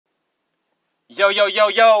Yo, yo, yo,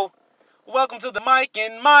 yo. Welcome to the Mike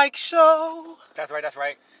and Mike Show. That's right.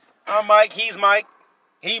 I'm Mike, he's Mike.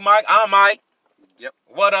 He Mike, I'm Mike. Yep.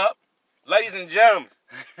 What up? Ladies and gentlemen,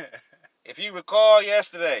 if you recall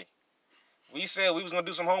yesterday, we said we was going to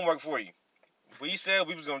do some homework for you. We said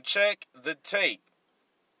we was going to check the tape.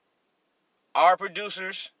 Our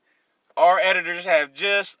producers, our editors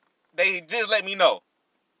they just let me know.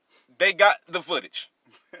 They got the footage.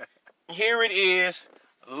 Here it is,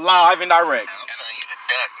 live and direct. I'm telling you, the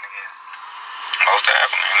duck, nigga. Most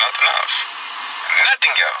definitely, nothing else.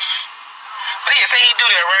 Nothing else. But yeah, say he do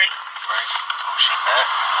that, right? Right. Oh, shit, that.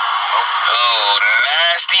 Oh,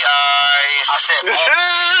 nasty eyes. I said, oh.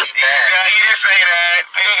 Yeah, he didn't say that.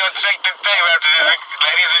 He gonna check the tape after this.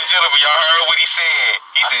 Ladies and gentlemen, y'all heard what he said.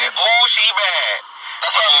 He said, oh, she bad.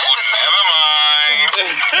 That's what I meant to say. Never mind.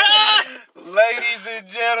 Ladies and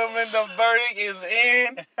gentlemen, the verdict is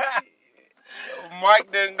in.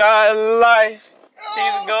 Mike done got life.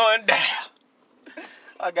 He's going down.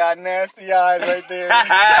 I got nasty eyes right there.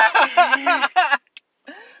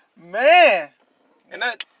 Man. And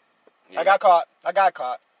that... I got caught. I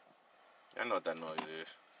know what that noise is.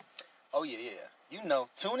 Oh, yeah. You know,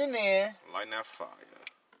 tuning in. Lighting that fire.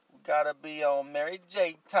 We gotta be on Mary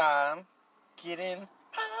J time. Getting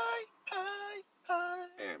high.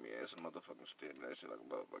 Damn, yeah, it's a motherfucking stick. That shit like a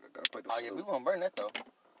motherfucker. I gotta play the Oh, flute. yeah, we gonna burn that, though. Play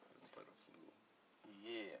the flute.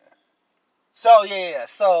 Yeah. So,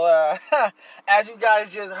 as you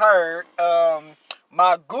guys just heard,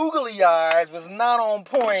 my googly eyes was not on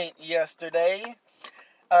point yesterday.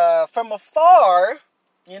 From afar,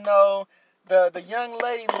 you know, the young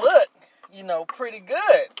lady looked, pretty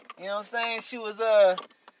good. You know what I'm saying? She was,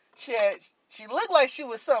 she looked like she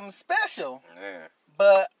was something special. Yeah.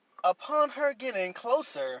 But upon her getting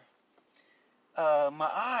closer,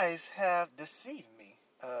 my eyes have deceived me.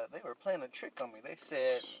 They were playing a trick on me. They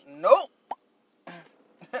said, nope.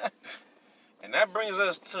 And that brings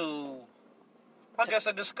us to, I guess,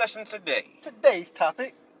 a discussion today. Today's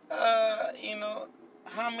topic. How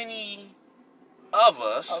many of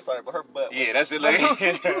us... I'm sorry, but her butt. Yeah, that's it. Like,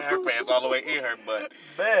 her pants all the way in her butt.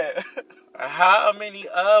 Man. How many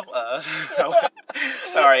of us...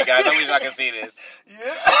 Sorry, guys. I wish I could see this.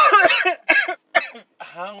 Yeah.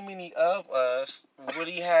 How many of us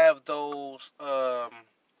really have those...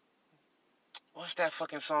 what's that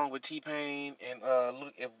fucking song with T-Pain and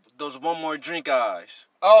those One More Drink eyes?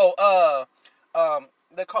 Oh,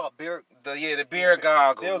 they call it beer. The beer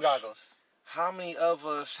goggles. Beer goggles. How many of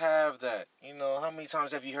us have that? How many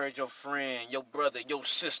times have you heard your friend, your brother, your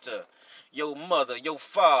sister, your mother, your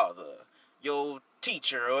father, your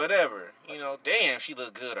teacher or whatever, damn, she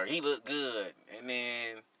look good or he look good. And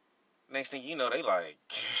then next thing you know, they like,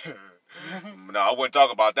 no, I wouldn't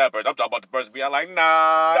talk about that person. I'm talking about the person being like,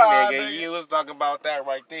 nah, nigga, you was talking about that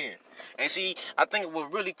right there. And see, I think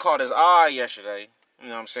what really caught his eye yesterday, you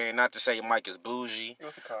know what I'm saying? Not to say Mike is bougie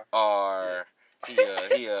What's the car? or he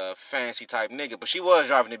a fancy type nigga, but she was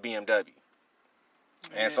driving a BMW.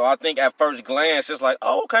 And so I think at first glance, it's like,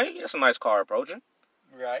 oh, okay, it's a nice car approaching.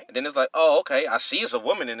 Right. And then it's like, oh, okay, I see it's a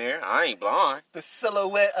woman in there. I ain't blind. The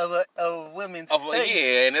silhouette of a woman's face.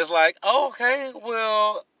 Yeah, and it's like, oh, okay,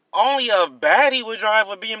 well, only a baddie would drive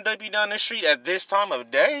a BMW down the street at this time of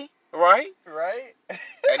day, right? Right.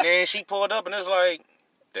 And then she pulled up and it's like,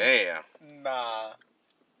 damn. Nah.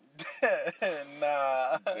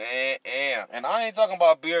 Damn. And I ain't talking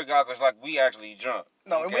about beer goggles like we actually drunk.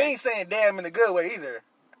 No, and we ain't saying damn in a good way either.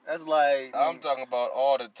 That's like... I'm talking about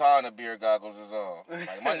all the time the beer goggles is on.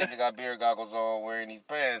 Like, my nigga got beer goggles on wearing these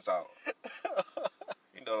pants out.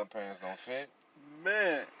 You know them pants don't fit.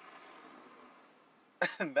 Man.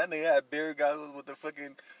 That nigga had beer goggles with the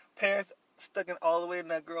fucking pants stuck in all the way in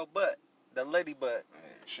that girl butt. That lady butt. Man,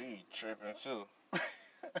 she tripping too.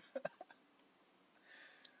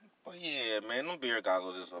 But yeah, man, them beer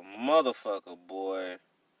goggles is a motherfucker, boy.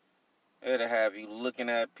 It'll have you looking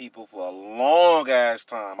at people for a long ass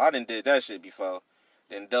time. I done did that shit before.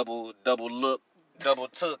 Then double look, double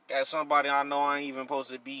took at somebody I know I ain't even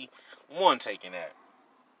supposed to be one taking at.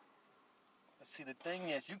 See, the thing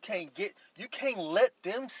is, you can't let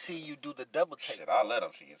them see you do the double take. Shit, I let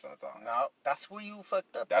them see it sometimes. No, that's where you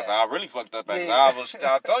fucked up. That's at. how I really fucked up. Yeah.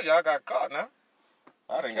 I told you I got caught now.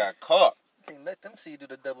 I done got caught. You can't let them see you do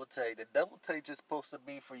the double take. The double take just supposed to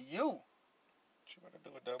be for you. What you about to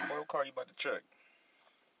do with that? What car you about to check?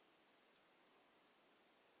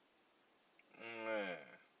 Man,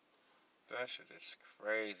 that shit is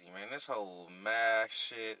crazy, man. This whole mask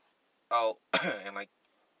shit. Oh, and like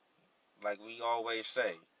we always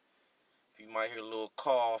say, you might hear a little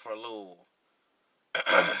cough or a little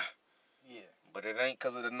Yeah. But it ain't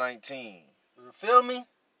because of the 19. You feel me?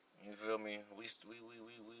 You feel me? We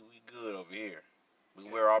good over here. We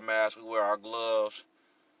wear our masks. We wear our gloves.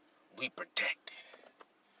 We protected.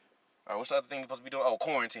 All right, what's the other thing we're supposed to be doing? Oh,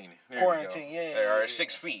 quarantining. Quarantine, yeah. All right,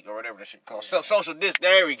 6 feet or whatever that shit called. Social distance.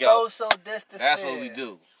 There we go. Social distancing. That's what we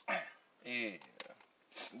do. Yeah.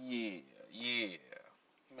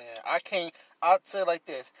 Man, I'll say it like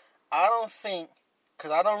this. I don't think,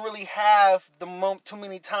 because I don't really have too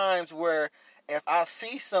many times where if I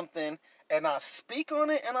see something and I speak on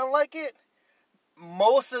it and I like it,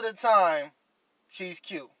 most of the time, she's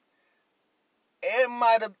cute. It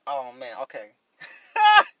might have, oh man, okay.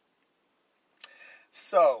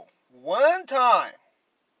 So, one time,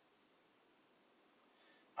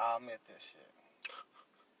 I'll admit this shit.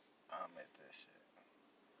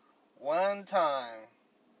 One time,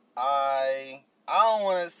 I don't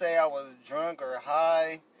want to say I was drunk or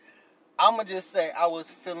high. I'm going to just say I was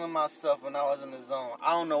feeling myself when I was in the zone.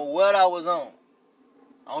 I don't know what I was on.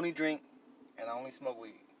 I only drink and I only smoke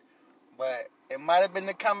weed. But it might have been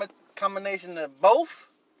the combination of both.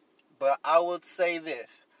 But I would say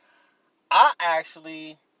this. I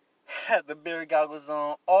actually had the beer goggles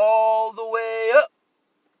on all the way up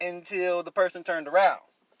until the person turned around.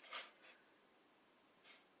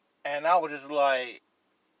 And I was just like,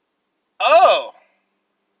 oh.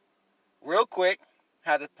 Real quick,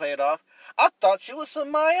 had to play it off. I thought she was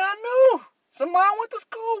somebody I knew. Somebody I went to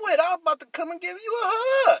school with. I was about to come and give you a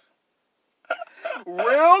hug.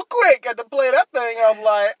 Real quick, had to play that thing. I'm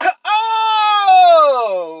like,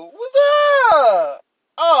 oh, what's up?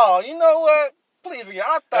 Oh, you know what? Please forgive me.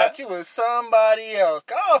 I thought you was somebody else.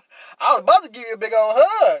 I was about to give you a big old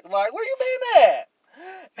hug. Like, where you been at?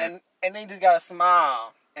 And then you just gotta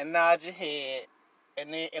smile and nod your head,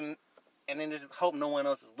 and then just hope no one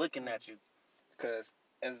else is looking at you, cause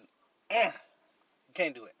you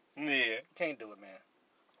can't do it. Yeah. Can't do it, man.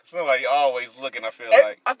 Somebody always looking, I feel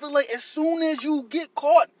like. I feel like as soon as you get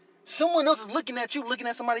caught, someone else is looking at you, looking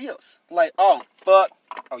at somebody else. Like, oh, fuck.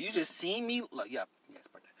 Oh, you just seen me? Like, yeah, it's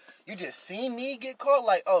birthday. You just seen me get caught?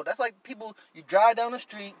 Like, oh, that's like people, you drive down the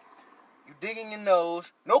street, you dig in your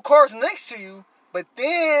nose, no cars next to you, but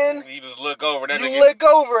then you just look over. That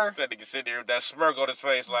nigga sit there with that smirk on his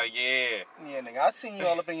face like, yeah. Yeah, nigga, I seen you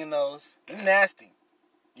all up in your nose. You nasty.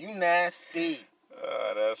 That's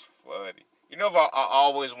funny. You know what I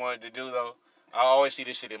always wanted to do, though? I always see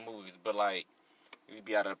this shit in movies, but, like, you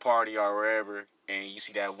be at a party or wherever, and you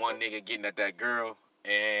see that one nigga getting at that girl,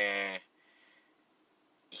 and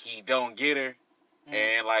he don't get her,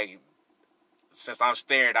 and, like, since I'm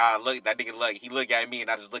staring, he look at me,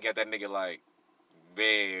 and I just look at that nigga like,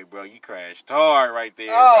 man, bro, you crashed hard right there,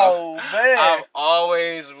 oh, bro. Man. I've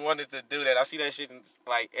always wanted to do that. I see that shit in,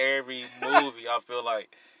 like, every movie. I feel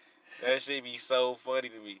like that shit be so funny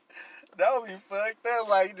to me. That would be fucked up.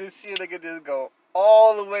 Like, you just see a nigga just go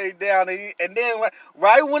all the way down. And then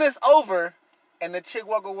right when it's over and the chick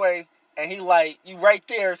walk away and he like, you right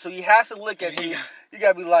there, so he has to look at you. You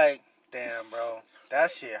gotta be like, damn, bro,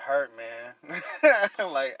 that shit hurt, man.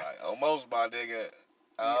 like, almost, my nigga.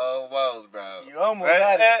 Almost, bro. You almost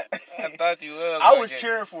had it. I thought you was. I was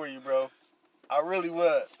cheering for you, bro. I really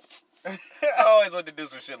was. I always wanted to do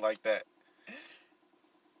some shit like that.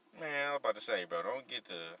 Man, I was about to say, bro, don't get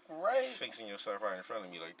to fixing yourself right in front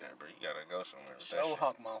of me like that, bro. You gotta go somewhere with that shit.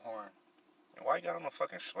 Honk my horn. And why you got on a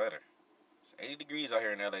fucking sweater? It's 80 degrees out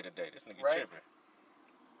here in LA today. This nigga tripping.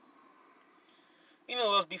 You know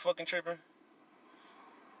who else be fucking tripping?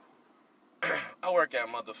 I work at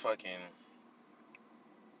motherfucking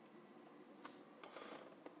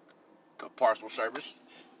the parcel service.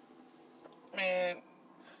 Man,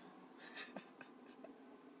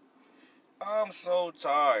 I'm so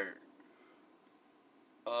tired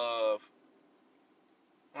of,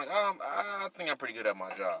 like, I think I'm pretty good at my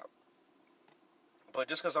job. But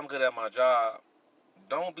just because I'm good at my job,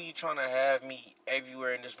 don't be trying to have me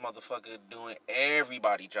everywhere in this motherfucker doing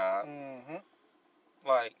everybody's job. Mm-hmm.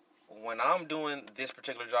 Like, when I'm doing this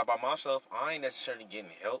particular job by myself, I ain't necessarily getting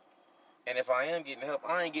help. And if I am getting help,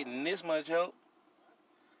 I ain't getting this much help.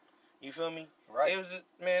 You feel me? Right. It was just,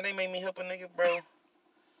 man, they made me help a nigga, bro.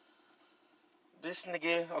 This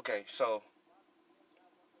nigga, okay, so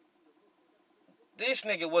this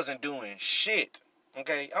nigga wasn't doing shit.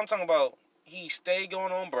 Okay, I'm talking about he stayed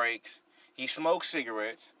going on breaks. He smoked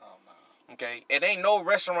cigarettes. Oh, no. Okay, it ain't no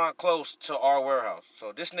restaurant close to our warehouse.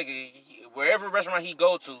 So this nigga, wherever restaurant he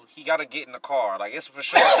go to, he gotta get in the car. Like, it's for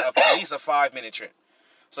sure at least a 5-minute trip.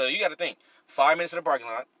 So you gotta think, 5 minutes to the parking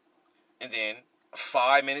lot, and then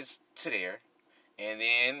 5 minutes to there, and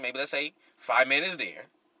then maybe let's say 5 minutes there,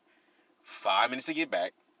 5 minutes to get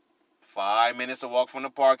back, 5 minutes to walk from the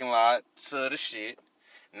parking lot to the shit.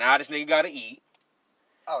 Now this nigga gotta eat.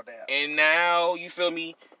 Oh damn. And now, you feel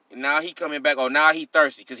me? Now he coming back. Oh, now he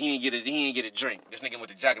thirsty because he didn't get a drink. This nigga went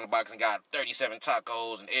to Jack in the Box and got 37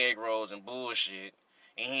 tacos and egg rolls and bullshit,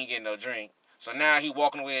 and he ain't getting no drink. So now he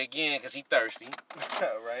walking away again because he thirsty.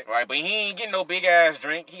 Right. Right, but he ain't getting no big ass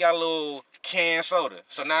drink. He got a little canned soda.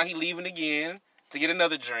 So now he leaving again to get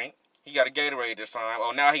another drink. He got a Gatorade this time.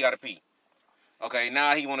 Oh, now he got to pee. Okay,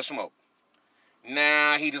 now he want to smoke.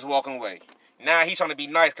 Now he just walking away. Now he trying to be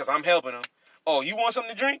nice because I'm helping him. Oh, you want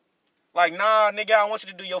something to drink? Like, nah, nigga, I want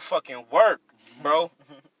you to do your fucking work, bro.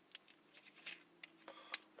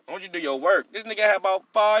 I want you to do your work. This nigga had about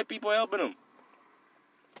 5 people helping him.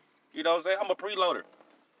 You know what I'm saying? I'm a preloader.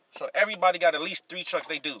 So everybody got at least 3 trucks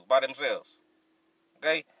they do by themselves.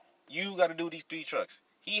 Okay? You got to do these 3 trucks.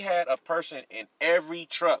 He had a person in every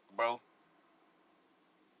truck, bro.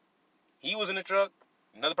 He was in the truck,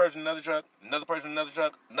 another person in another truck, another person in another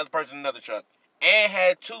truck, another person in another truck. And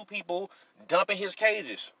had 2 people dumping his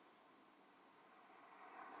cages.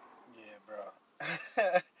 Yeah,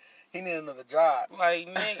 bro. He need another job. Like,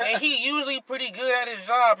 nigga, and he usually pretty good at his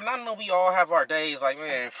job. And I know we all have our days like,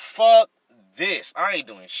 man, fuck this. I ain't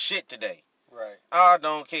doing shit today. Right. I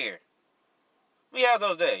don't care. We have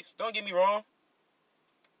those days. Don't get me wrong.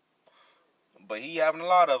 But he having a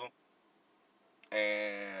lot of them.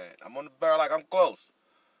 And I'm on the barrel like I'm close.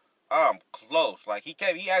 I'm close. Like, he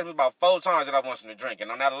asked me about 4 times that I want something to drink. And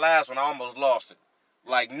on that last one, I almost lost it.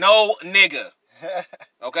 Like, no nigga.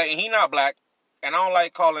 Okay? And he not black. And I don't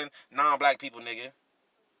like calling non-black people nigga.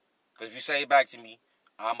 Because if you say it back to me,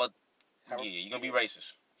 you're going to be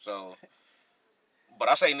racist. So, but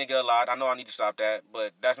I say nigga a lot. I know I need to stop that.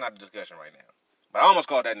 But that's not the discussion right now. But I almost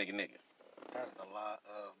called that nigga nigga. That is a lot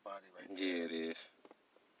of body right there. Yeah, it is.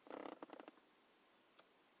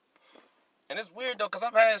 And it's weird, though, because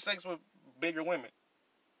I've had sex with bigger women.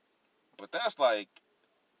 But that's like...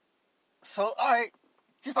 So, all right.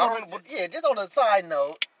 Just on a side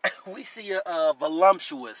note, we see a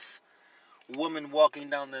voluptuous woman walking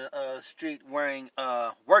down the street wearing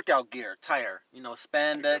workout gear, tire,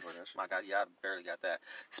 spandex. My God, yeah, I barely got that.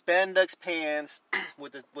 Spandex pants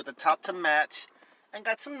with the top to match, and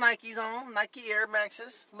got some Nikes on, Nike Air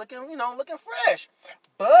Maxes, looking fresh.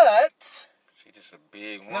 But she's just a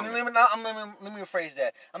big woman. let me rephrase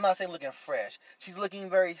that. I'm not saying looking fresh. She's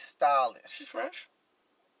looking very stylish. She's fresh.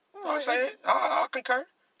 I say it. I concur.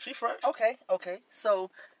 She fresh. Okay.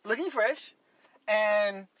 So, looking fresh,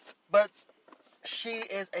 but she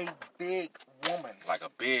is a big woman. Like a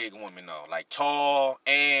big woman, though. Like tall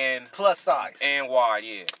and... plus size. And wide,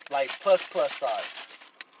 yeah. Like plus size.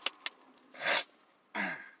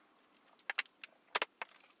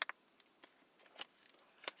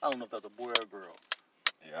 I don't know if that's a boy or a girl.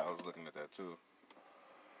 Yeah, I was looking at that, too.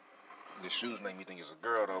 The shoes make me think it's a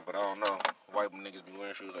girl, though, but I don't know. White niggas be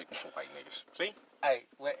wearing shoes like white niggas. See? Hey,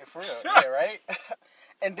 wait, for real. Yeah, right?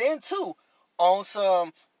 And then, too, on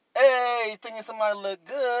some, hey, thinking somebody look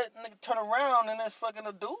good, nigga turn around and that's fucking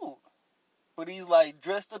a dude. But he's, like,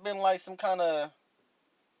 dressed up in, like, some kind of,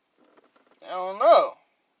 I don't know.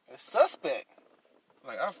 It's suspect.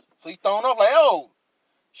 Like, so he thrown off like, oh,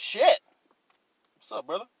 shit. What's up,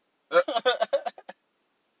 brother?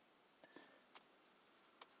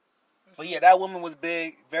 But yeah, that woman was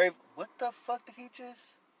big. Very. What the fuck did he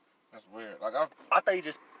just? That's weird. Like I thought he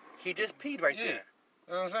just peed right there.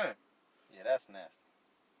 You know what I'm saying? Yeah, that's nasty.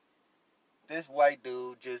 This white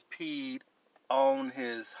dude just peed on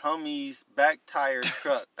his Hummy's back tire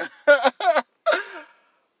truck.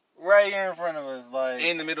 Right here in front of us, like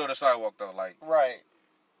in the middle of the sidewalk, though, like right.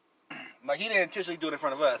 Like he didn't intentionally do it in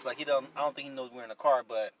front of us. Like I don't think he knows we're in a car,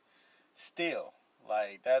 but still,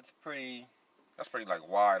 like that's pretty like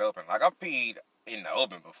wide open. Like I've peed in the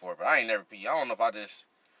open before, but I ain't never peed. I don't know if I just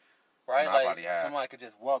right. No, like somebody could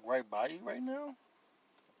just walk right by you right now.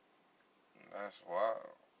 That's wild.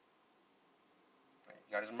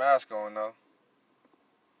 He got his mask on though.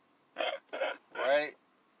 Right.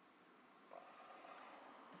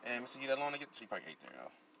 And Mr. Get that long to get. She probably ate there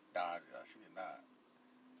though. Nah, she did not.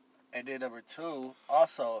 And then number 2,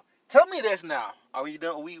 also, tell me this now. Are we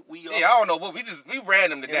done? We yeah, I don't know what we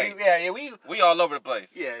random today. We all over the place.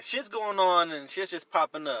 Yeah, shit's going on and shit's just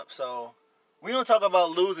popping up. So we gonna talk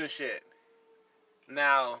about losing shit.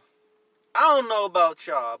 Now, I don't know about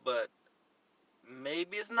y'all, but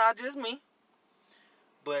maybe it's not just me.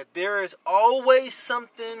 But there is always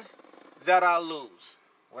something that I lose,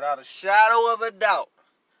 without a shadow of a doubt.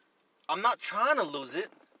 I'm not trying to lose it,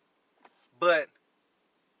 but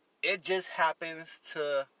it just happens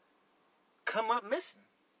to come up missing.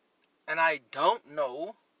 And I don't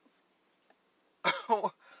know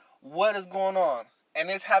what is going on.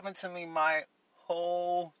 And it's happened to me my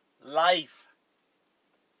whole life.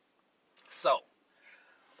 So,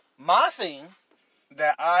 my thing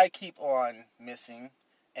that I keep on missing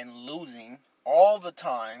and losing all the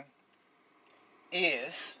time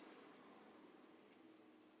is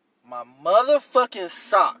my motherfucking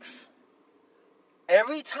socks.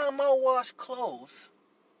 Every time I wash clothes,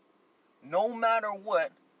 no matter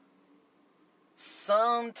what,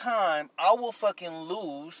 sometime I will fucking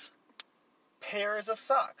lose pairs of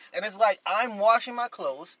socks. And it's like I'm washing my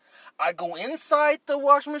clothes. I go inside the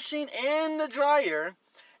washing machine and the dryer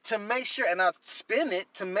to make sure, and I spin it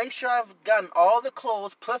to make sure I've gotten all the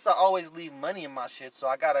clothes. Plus, I always leave money in my shit, so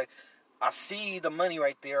I see the money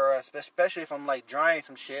right there, especially if I'm like drying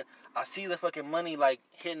some shit. I see the fucking money like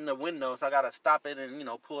hitting the window, so I gotta stop it and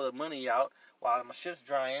pull the money out while my shit's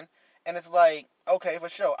drying. And it's like, okay, for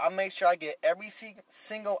sure, I make sure I get every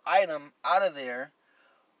single item out of there.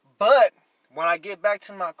 But when I get back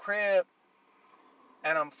to my crib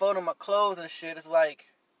and I'm folding my clothes and shit, it's like,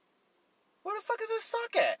 where the fuck is this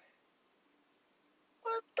sock at?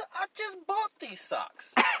 I just bought these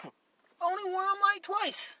socks. I only wore them like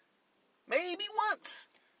twice. Maybe once.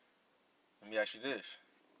 Let me ask you this.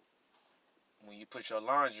 When you put your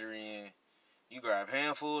laundry in, you grab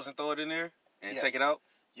handfuls and throw it in there and Yes. take it out?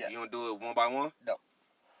 Yes. You don't do it one by one? No.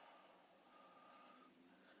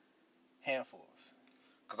 Handfuls.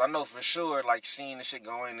 Because I know for sure, like, seeing the shit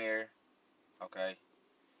go in there, okay?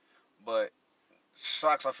 But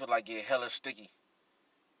socks, I feel like, get hella sticky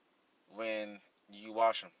when you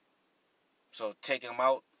wash them. So take them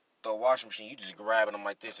out the washing machine, you just grabbing them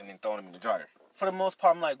like this and then throwing them in the dryer. For the most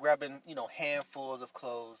part, I'm like grabbing, handfuls of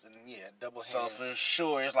clothes and double So hands. for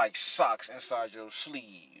sure, it's like socks inside your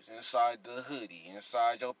sleeves, inside the hoodie,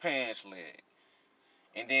 inside your pants leg.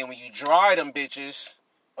 And then when you dry them bitches,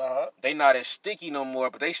 they not as sticky no more,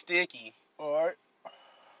 but they sticky. Alright.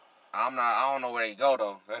 I don't know where they go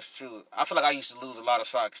though. That's true. I feel like I used to lose a lot of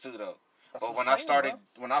socks too though. That's But what when I'm I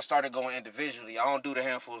saying, started going individually, I don't do the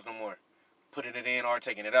handfuls no more. Putting it in or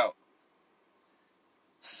taking it out.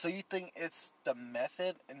 So you think it's the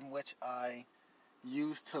method in which I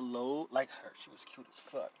used to load? Like her, she was cute as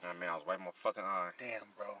fuck. Nah, man, I was wiping my fucking eye. Damn,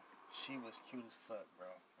 bro. She was cute as fuck, bro.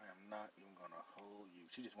 I am not even gonna hold you.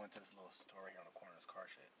 She just went to this little store here on the corner of this car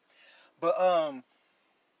shit. But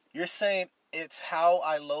you're saying it's how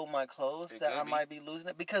I load my clothes that I might be losing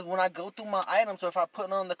it? Because when I go through my items, or if I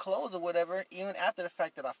put on the clothes or whatever, even after the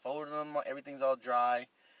fact that I folded them, everything's all dry,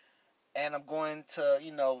 and I'm going to,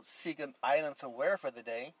 seek an item to wear for the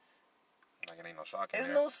day, Like it ain't no sock in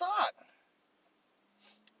there's there. no sock.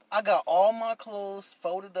 I got all my clothes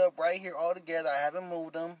folded up right here all together. I haven't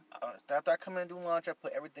moved them. After I come in and do lunch, I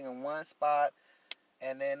put everything in one spot,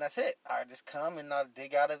 and then that's it. I just come and I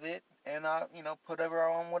dig out of it, and I, put whatever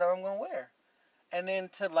I'm going to wear. And then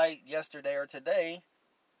to like yesterday or today,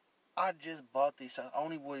 I just bought these socks. I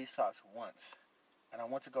only wore these socks once. And I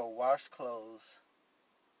went to go wash clothes,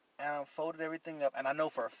 and I folded everything up. And I know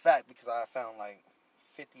for a fact because I found like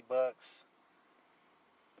 $50.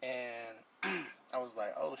 And I was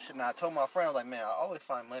like, oh shit. And I told my friend, I was like, man, I always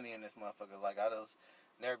find money in this motherfucker. Like, I just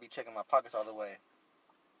never be checking my pockets all the way.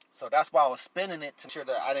 So that's why I was spending it to make sure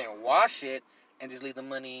that I didn't wash it and just leave the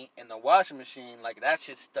money in the washing machine. Like, that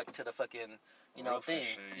shit stuck to the fucking, Rough thing.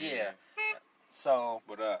 shit, Yeah. So,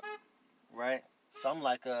 What up? right? So I'm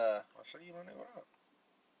like, I'll show you my nigga up.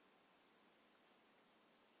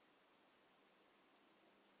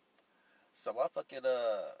 so I fucking,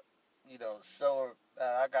 so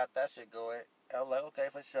I got that shit going. I was like, okay,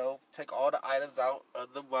 for sure. Take all the items out of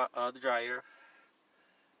the dryer.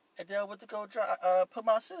 And then I went to go put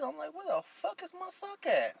my shit on. I'm like, where the fuck is my sock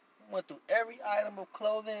at? Went through every item of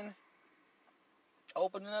clothing.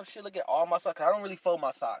 Opening up shit, look at all my socks. I don't really fold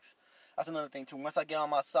my socks. That's another thing too. Once I get on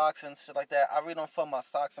my socks and shit like that, I really don't fold my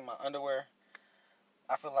socks and my underwear.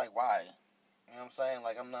 I feel like, why? You know what I'm saying?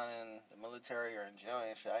 Like, I'm not in the military or in jail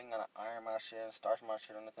and shit. I ain't gonna iron my shit and starch my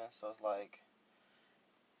shit or anything. So it's like,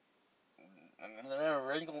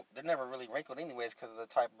 they're never really wrinkled anyways because of the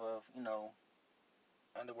type of,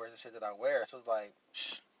 underwear and shit that I wear. So it's like,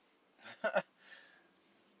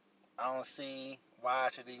 I don't see why I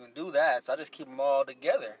should even do that. So I just keep them all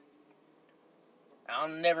together. I'll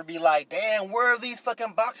never be like, damn, where are these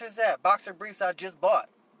fucking boxers at? Boxer briefs I just bought.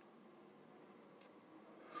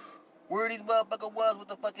 Where these motherfuckers was with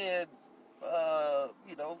the fucking,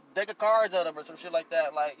 deck of cards on them or some shit like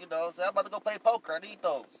that. Like, so I'm about to go play poker. I need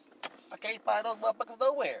those. I can't find those motherfuckers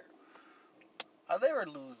nowhere. I never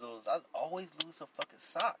lose those. I always lose some fucking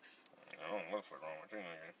socks. I don't look for wrong with you,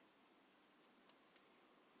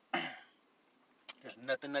 nigga. There's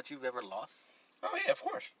nothing that you've ever lost Oh yeah, of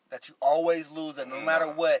course. that you always lose it no matter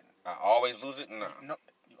what. I always lose it? No.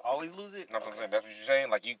 You always lose it? That's what I'm saying. That's what you're saying?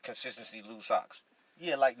 Like, you consistently lose socks.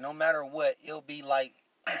 Yeah, like, no matter what, it'll be, like,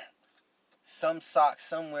 some socks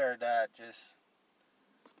somewhere that just,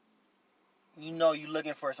 you know, you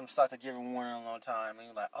looking for some socks that you haven't worn in a long time, and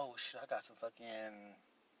you're like, oh, shit, I got some fucking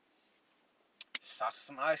socks with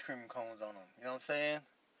some ice cream cones on them. You know what I'm saying?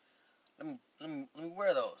 Let me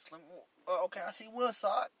wear those. Okay, I see one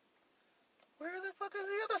sock. Where the fuck is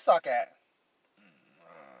the other sock at?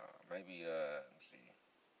 Maybe, let me see.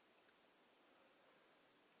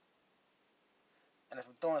 And if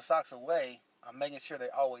I'm throwing socks away, I'm making sure they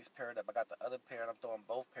always paired up. I got the other pair, and I'm throwing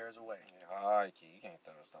both pairs away. Yeah, alright, kid. You can't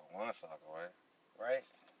throw one sock away. Right?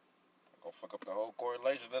 Go fuck up the whole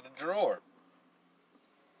correlation of the drawer.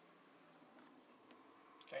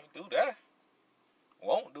 Can't do that.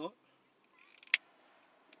 Won't do it.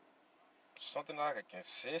 Something I can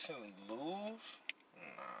consistently lose?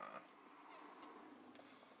 Nah.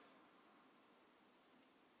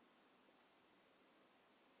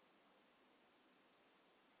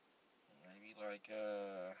 Maybe like,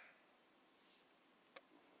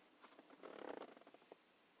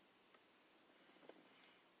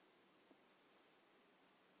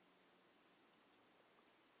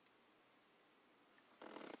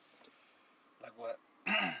 Like what?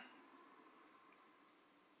 I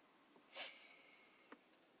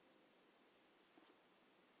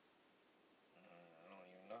don't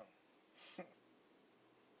even know.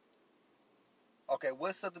 Okay,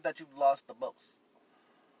 what's something that you've lost the most?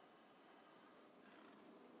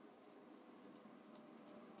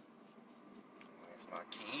 It's my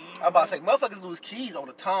key. I'm about to say, motherfuckers lose keys all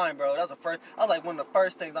the time, bro. That's the first. I was like one of the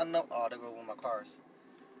first things I know. Oh, there go one of my cars.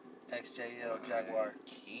 XJL Jaguar.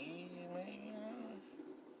 Keys, maybe?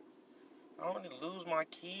 I don't really lose my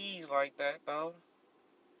keys like that, though.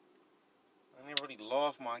 I never really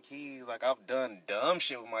lost my keys. Like, I've done dumb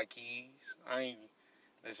shit with my keys. I ain't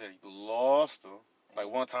necessarily lost them. Like,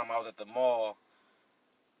 one time I was at the mall.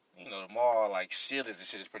 You know, the mall, like, ceilings and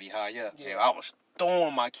shit is pretty high up. Yeah. And I was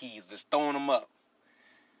throwing my keys, just throwing them up.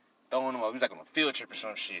 We was like on a field trip or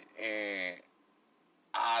some shit. And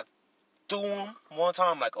I threw them one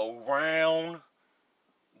time, like, around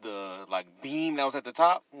the, like, beam that was at the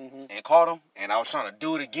top. Mm-hmm. And caught them. And I was trying to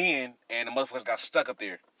do it again. And the motherfuckers got stuck up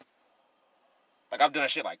there. Like, I've done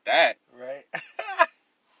shit like that. Right.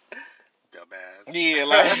 Dumbass. Yeah,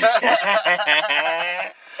 like.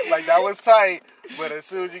 Like, that was tight, but as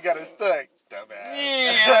soon as you got it stuck, dumbass.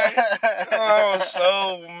 Yeah. I was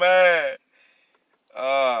so mad.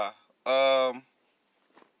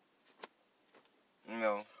 You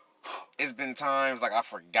know, it's been times, like, I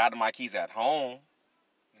forgot my keys at home.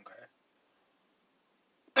 Okay.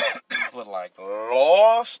 But, like,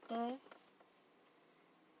 lost them.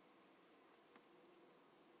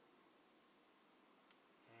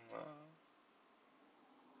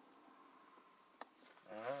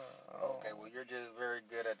 Okay, well, you're just very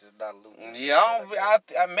good at just not losing. Yeah, I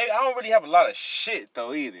don't really have a lot of shit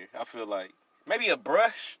though either. I feel like maybe a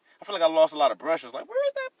brush. I feel like I lost a lot of brushes. Like, where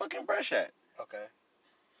is that fucking brush at? Okay.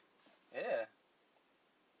 Yeah.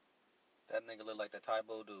 That nigga look like the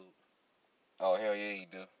Tybo dude. Oh hell yeah, he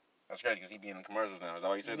do. That's crazy because he be in the commercials now. Is that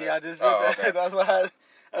why you said that? Yeah, I just said that. Okay. That's why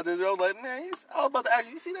I just wrote like, man, I was about to ask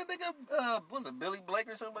you. You see that nigga? Was it Billy Blake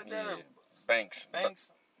or something like that? Yeah. Or Banks. Banks?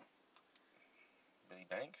 Billy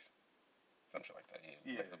Banks? Some shit like that. Yeah.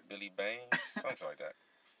 Yeah. Like the Billy Banks. Some shit like that.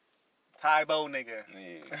 Tybo nigga.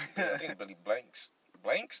 Yeah. I think Billy Blanks.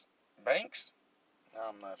 Blanks? Banks?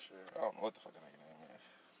 I'm not sure. I don't know what the fuck that nigga name is.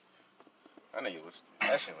 I know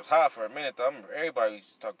that shit was hot for a minute though. I remember everybody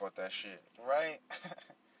used to talk about that shit. Right?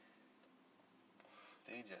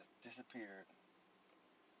 They just disappeared.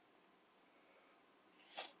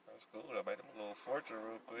 That's cool. I made him a little fortune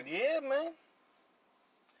real quick. Yeah, man.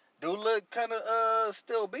 Dude look kind of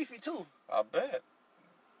still beefy too. I bet.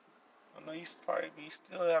 I know he's probably be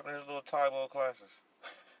still having his little Tybo classes.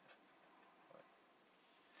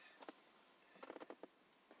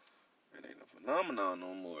 It ain't a phenomenon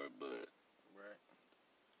no more, but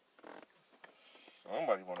Right.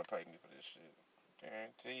 somebody want to pay me for this shit.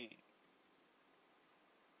 Guaranteed.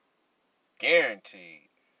 Guaranteed.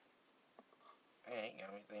 I ain't got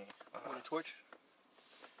anything. Want a torch?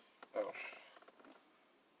 Oh.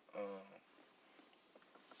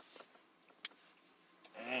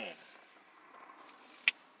 Dang.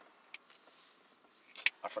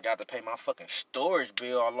 I forgot to pay my fucking storage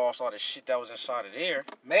bill. I lost all the shit that was inside of there.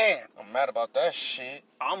 Man, I'm mad about that shit.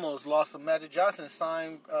 I almost lost a Magic Johnson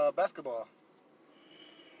signed basketball.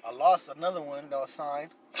 I lost another one that was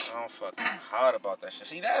signed. I'm fucking hot about that shit.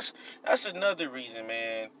 See, that's another reason,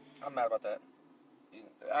 man. I'm mad about that.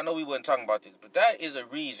 I know we wasn't talking about this, but that is a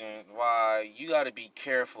reason why you got to be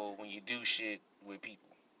careful when you do shit with people.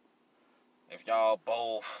 If y'all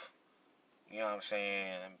both, you know what I'm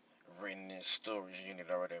saying, written in storage unit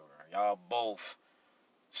or whatever, y'all both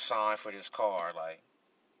signed for this car, like,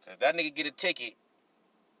 if that nigga get a ticket,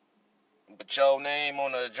 but your name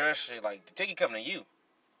on the address shit, like, the ticket coming to you.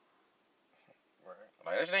 Right.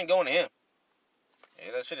 Like, that shit ain't going to him.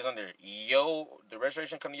 Yeah, that shit is under the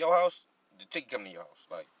registration come to your house, the ticket come to your house.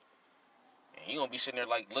 Like, and he gonna be sitting there,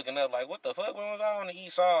 like, looking up, like, what the fuck, when was I on the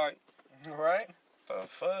east side? Right. The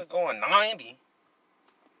fuck, going 90?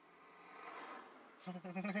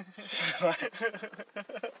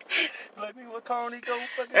 Like, me, what car he go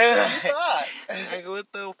fucking 75? Nigga,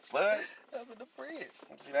 what the fuck? Up in the Prius.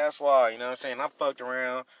 See, that's why, you know what I'm saying? I fucked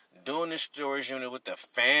around doing this storage unit with the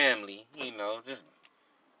family, you know, just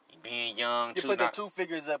being young, You too. put the two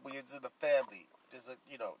figures up when you're in the family. Just,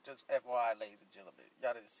 just FYI, ladies and gentlemen.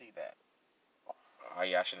 Y'all didn't see that. Oh,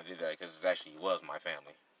 yeah, I shouldn't have did that because it actually was my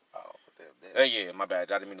family. Oh, but there. Yeah, my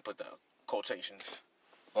bad. I didn't mean to put the quotations.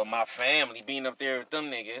 But my family, being up there with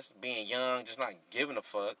them niggas, being young, just not giving a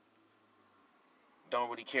fuck. Don't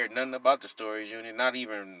really care nothing about the storage unit, not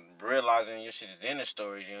even realizing your shit is in the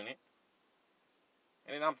storage unit.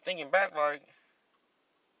 And then I'm thinking back like,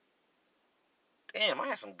 damn, I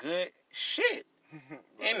had some good shit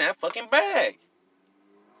in that fucking bag.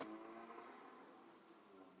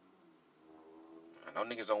 I know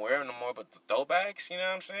niggas don't wear them no more, but the throwbacks, you know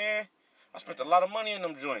what I'm saying? I spent a lot of money in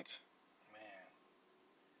them joints.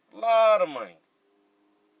 Man. A lot of money.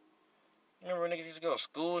 Remember when niggas used to go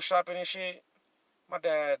school shopping and shit? My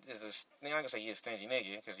dad is I'm not gonna say he's a stingy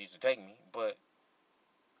nigga because he used to take me, but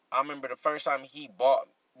I remember the first time he bought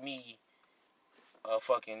me a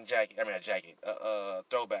fucking jacket. I mean, a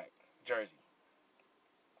throwback jersey.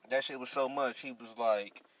 That shit was so much, he was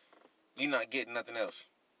like, "You not getting nothing else."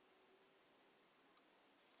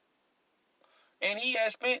 And he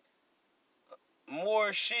had spent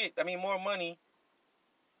more money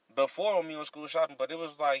before when we went school shopping, but it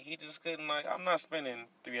was like, he just couldn't, like, I'm not spending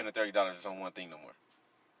 $330 on one thing no more.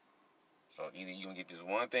 So either you can get this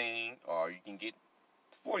one thing, or you can get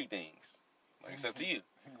 40 things. Like, it's up to you.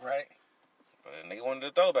 Right. But a nigga wanted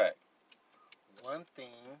a throwback. One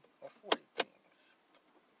thing or 40 things.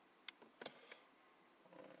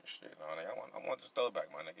 Shit, no, nigga, I want this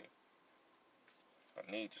throwback, my nigga.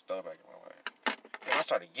 I need this throwback in my life. Then I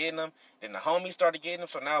started getting them. Then the homies started getting them.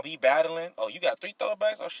 So now we battling. Oh, you got 3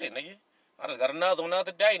 throwbacks? Oh, shit, nigga. I just got another one the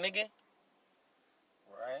other day, nigga.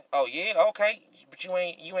 Right. Oh, yeah? Okay. But you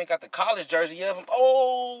ain't got the college jersey of them.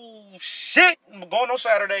 Oh, shit. I'm going on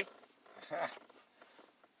Saturday.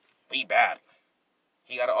 We battling.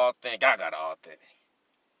 He got an authentic. I got an authentic.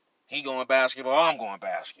 He going basketball. I'm going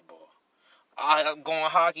basketball. I'm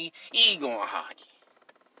going hockey. He going hockey.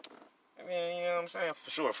 I mean, you know what I'm saying?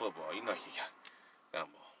 For sure, football. You know you got.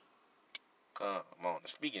 Come on.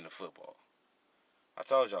 Speaking of football, I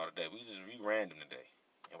told y'all today, we random today,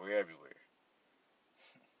 and we're everywhere.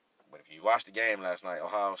 But if you watched the game last night,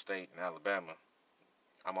 Ohio State and Alabama,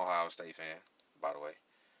 I'm an Ohio State fan, by the way.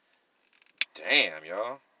 Damn,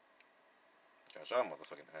 y'all. Got y'all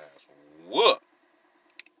motherfucking ass whoop.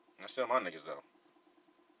 That's still my niggas, though.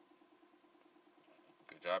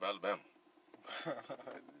 Good job, Alabama.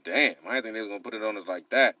 Damn, I didn't think they was going to put it on us like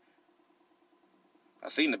that. I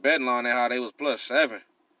seen the betting line at how they was +7.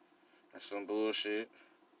 That's some bullshit.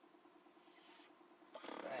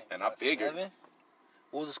 Dang, And I figured. 7?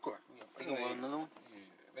 What was the score? You gonna run another one?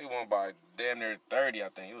 Yeah, they won by damn near 30, I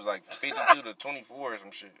think. It was like 52 to 24 or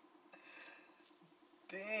some shit.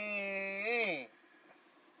 Dang.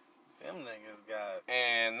 Them niggas got...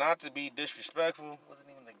 And not to be disrespectful. Wasn't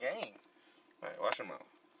even the game. Hey, watch your mouth.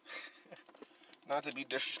 Not to be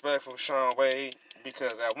disrespectful, Sean Wade,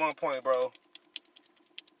 because at one point, bro,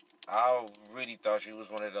 I really thought you was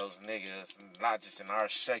one of those niggas, not just in our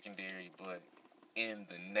secondary, but in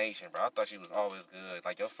the nation, bro. I thought you was always good.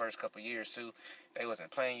 Like, your first couple years, too, they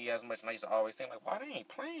wasn't playing you as much, and I used to always think, like, why they ain't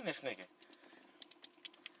playing this nigga?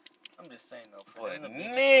 I'm just saying, though, for But them to be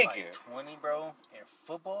nigga. like 20, bro, in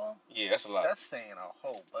football, Yeah, that's a lot. that's saying a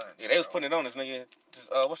whole bunch. Yeah, they was bro. putting it on this nigga.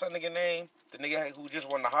 What's that nigga name? The nigga who just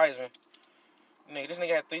won the Heisman. Nigga, this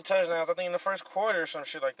nigga had 3 touchdowns, I think, in the first quarter or some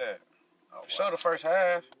shit like that. Oh, wow. Show the first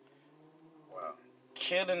half. Wow.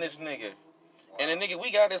 Killing this nigga. Wow. And the nigga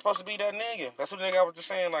we got is supposed to be that nigga. That's what the nigga I was just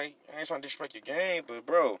saying, like, I ain't trying to disrespect your game, but,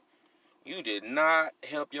 bro, you did not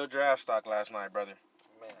help your draft stock last night, brother.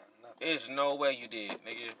 Man, nothing. There's no way you did,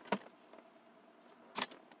 nigga.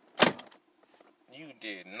 You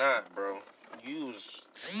did not, bro. You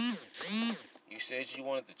said you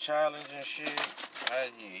wanted the challenge and shit.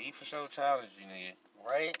 He for sure challenged you, nigga.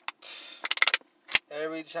 Right?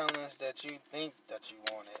 Every challenge that you think that you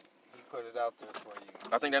wanted, he put it out there for you.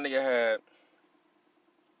 I think that nigga had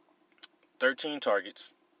 13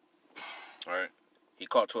 targets. All right. He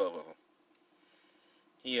caught 12 of them.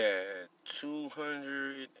 He had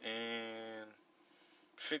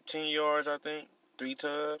 215 yards, I think, 3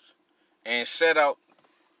 tubs, and set out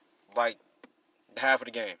like half of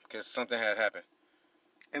the game because something had happened.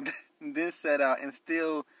 And this set out and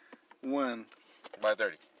still won By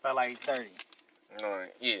 30. by like 30. No,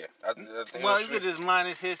 yeah. I think Well, that's you could true. just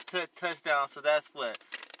minus his touchdown, so that's what,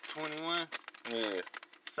 21? Yeah.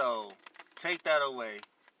 So take that away,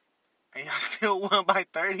 and y'all still won by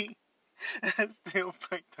 30. That's still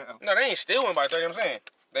fucked up. No, they ain't still won by 30, I'm saying.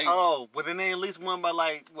 Oh, but then they at least won by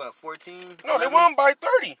like what, 14? No, they 11? won by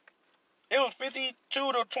 30. It was 52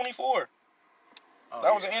 to 24. Oh,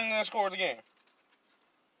 That was yeah. the end of the score of the game.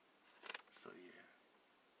 So yeah.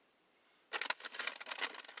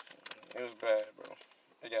 It was bad, bro.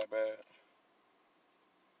 It got bad.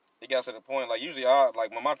 It got to the point, like, usually,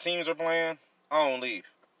 when my teams are playing, I don't leave.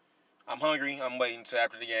 I'm hungry. I'm waiting until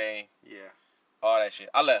after the game. Yeah. All that shit.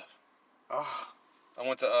 I left. Oh. I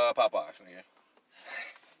went to Popeyes, nigga.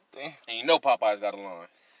 Damn. And you know Popeyes got a line.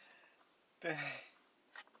 Damn.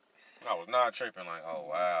 I was not tripping, like, oh,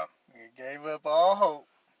 wow. You gave up all hope.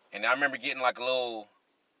 And I remember getting, like, a little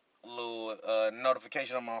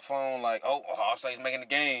notification on my phone, like, oh, Ohio State's making the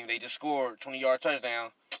game. They just scored 20-yard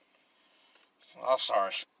touchdown. So I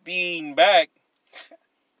started speeding back.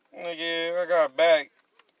 Nigga, I got back.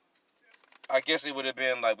 I guess it would have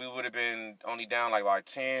been, like, we would have been only down, like, by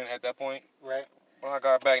 10 at that point. Right. When I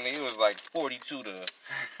got back, nigga, it was, like, 42 to,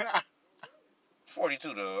 I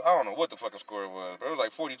don't know what the fucking score was, but it was,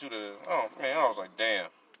 like, 42 to, oh, man, I was like, damn.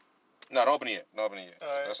 No, don't open it yet. Don't open it yet. All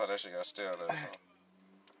right. That's how that shit got stale. So.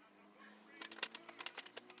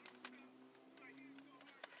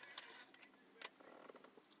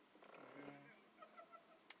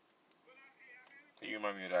 You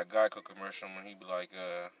remind me of that Geico commercial when he be like,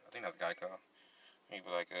 I think that's Geico. He be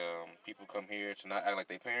like, people come here to not act like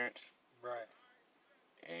they parents. Right.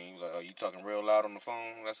 And he be like, oh, you talking real loud on the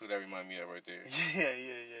phone? That's what that remind me of right there.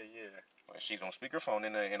 Yeah. Like, she's on speakerphone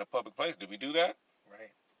in a public place. Did we do that?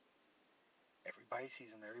 Right. Everybody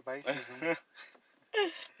sees them. Everybody sees them.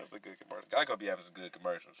 That's a good commercial. Geico be having some good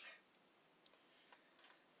commercials.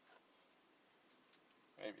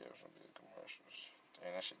 Maybe have some good commercials.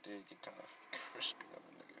 Damn, that shit did get kind of crispy on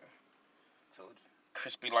the nigga. Told you.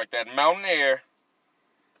 Crispy like that mountain air.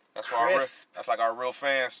 That's for Crisp. that's like our real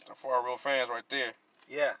fans. For our real fans right there.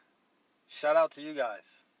 Yeah. Shout out to you guys.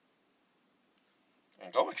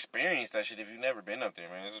 And go experience that shit if you've never been up there,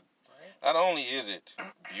 man. Right. Not only is it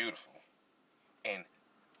beautiful and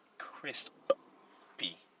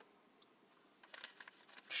crispy,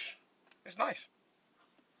 it's nice.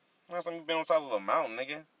 Last time you've been on top of a mountain,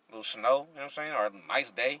 nigga. A little snow, you know what I'm saying? Or a nice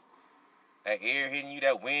day. That air hitting you,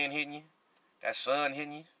 that wind hitting you, that sun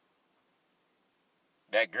hitting you,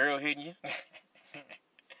 that girl hitting you.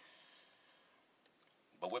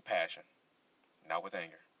 But with passion, not with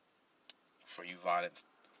anger. For you violent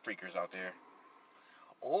freakers out there.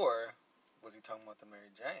 Or was he talking about the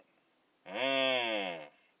Mary Jane?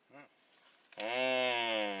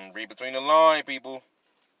 Read between the line, people.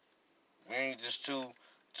 We ain't just two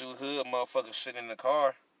hood motherfuckers sitting in the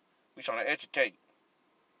car. We trying to educate.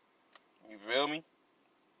 You feel me?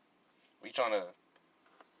 We trying to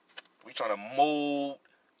mold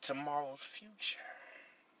tomorrow's future.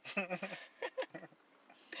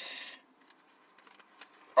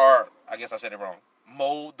 Or, I guess I said it wrong.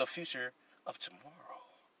 Mold the future of tomorrow.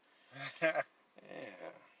 Yeah.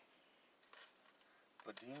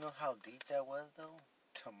 But do you know how deep that was, though?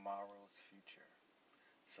 Tomorrow's future.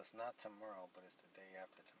 So it's not tomorrow, but it's the day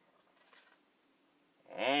after tomorrow.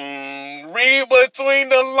 Read between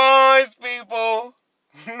the lines, people.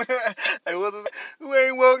 Hey, who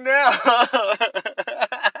ain't woke now?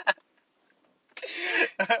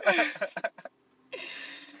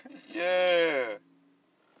 Yeah.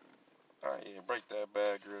 Alright, yeah, break that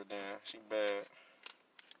bad girl down. She bad.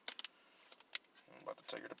 I'm about to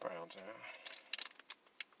take her to Pound Town.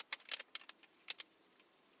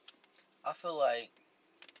 I feel like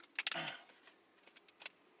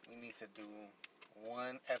we need to do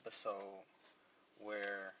one episode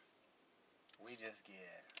where we just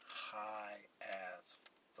get high as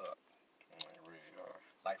fuck. Really hard.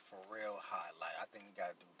 Like, for real high. Like, I think we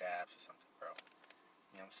gotta do dabs or something, bro.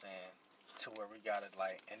 You know what I'm saying? To where we gotta,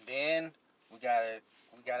 like, and then we gotta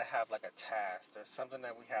have, like, a task. There's something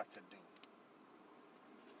that we have to do.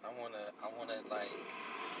 I wanna, like,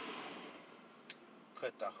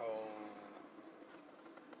 put the whole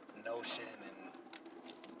Notion and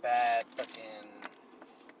bad fucking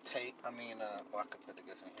tape. I mean, well, I could put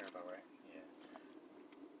this in here though, right?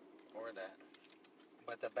 Yeah. Or that.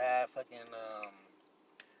 But the bad fucking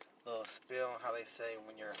little spill on how they say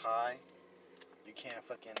when you're high, you can't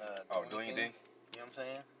fucking do anything. You know what I'm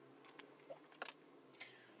saying?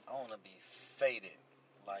 I want to be faded,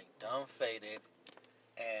 like dumb faded,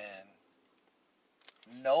 and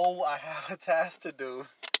know I have a task to do.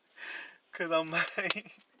 Cause I might, I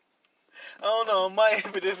don't know, I might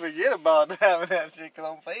even just forget about having that shit cause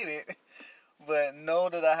I'm faded. But know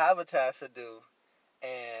that I have a task to do,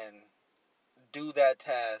 and do that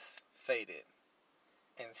task faded,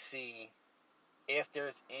 and see if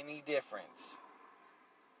there's any difference.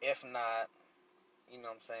 If not, you know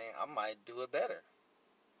what I'm saying, I might do it better.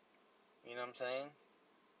 You know what I'm saying?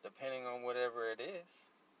 Depending on whatever it is.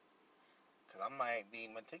 Because I might be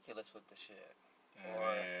meticulous with the shit. Or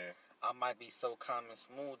I might be so calm and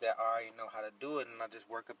smooth that I already know how to do it and I just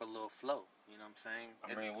work up a little flow. You know what I'm saying?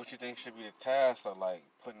 I mean, what you think should be the task of, like,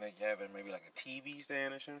 putting together maybe like a TV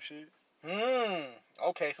stand or some shit?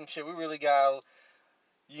 Okay, some shit we really got.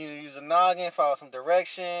 You use a noggin, follow some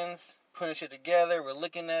directions, putting shit together, we're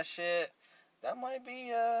looking at shit. That might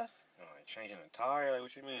be, Like changing a tire? Like,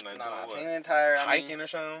 what you mean? Like, nah, doing changing the tire. hiking or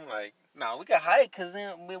something? Like, nah, we got hike because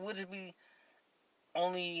then we'll just be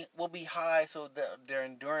we'll be high, so their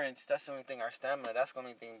endurance, that's the only thing, our stamina, that's the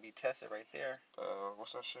only thing be tested right there.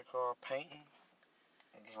 what's that shit called? Painting?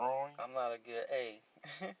 Drawing? I'm not a good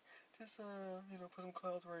just put some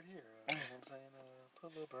clouds right here. You know what I'm saying?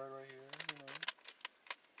 Put a little bird right here. You know,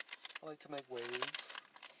 I like to make waves.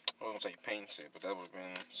 I was gonna say paint shit, but that would have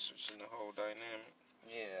been switching the whole dynamic.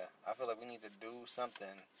 Yeah, I feel like we need to do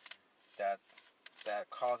something that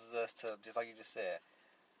causes us to, just like you just said.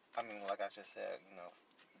 I mean, like I just said,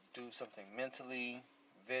 do something mentally,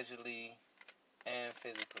 visually, and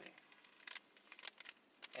physically,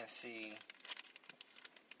 and see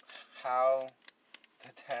how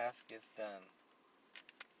the task gets done.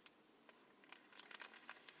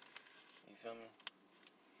 You feel me?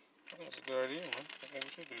 I think that's a good idea, man. I think we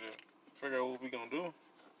should do that. Figure out what we gonna do.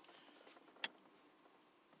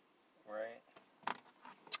 Right?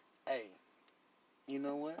 Hey, you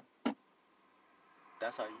know what?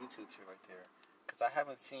 That's our YouTube shit right there. Because I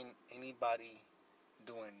haven't seen anybody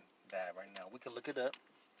doing that right now. We could look it up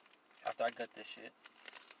after I got this shit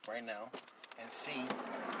right now and see.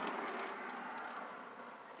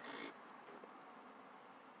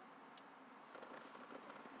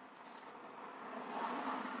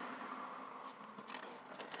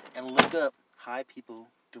 And look up high people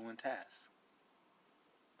doing tasks.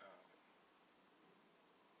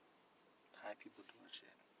 High people doing shit.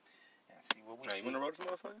 And see what we see. You wanna roll this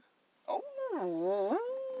motherfucker? Oh,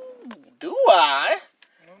 do I?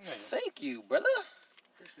 No, Thank you, brother.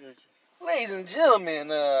 appreciate you. Ladies and gentlemen,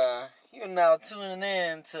 you're now tuning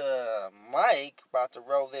in to Mike, about to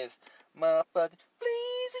roll this motherfucker,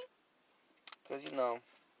 please. Because,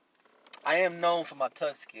 I am known for my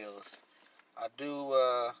tuck skills. I do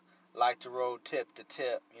like to roll tip to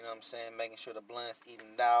tip, you know what I'm saying? Making sure the blunt's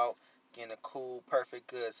evened out, getting a cool, perfect,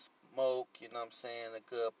 good smoke, you know what I'm saying? A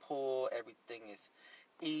good pull, everything is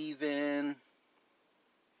even.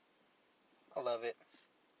 I love it.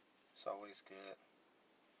 It's always good.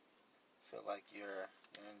 Feel like you're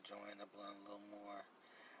enjoying the blunt a little more.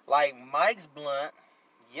 Like Mike's blunt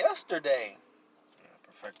yesterday. Yeah,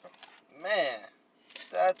 perfecto. Man,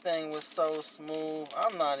 that thing was so smooth.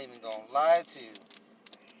 I'm not even gonna lie to you.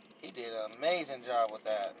 He did an amazing job with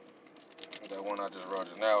that. That one I just rolled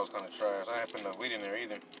just now was kind of trash. I ain't put no weed in there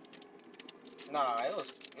either. Nah, it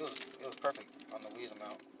was perfect on the weed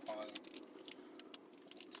amount quality.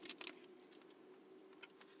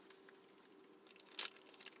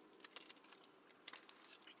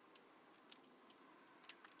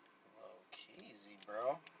 Low-key,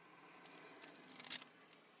 bro.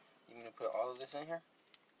 You need to put all of this in here?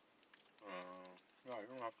 No, you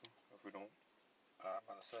don't have to if we don't. I'm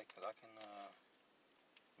about to say, because I can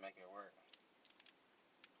make it work.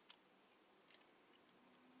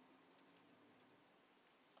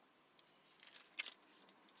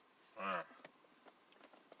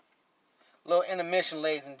 Little intermission,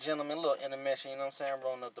 ladies and gentlemen. Little intermission, you know what I'm saying?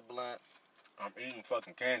 Rolling up the blunt. I'm eating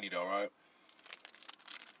fucking candy though, right?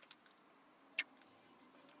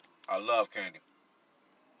 I love candy.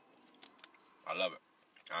 I love it.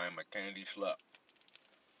 I am a candy slut.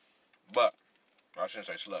 But, I shouldn't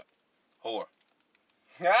say slut. Whore.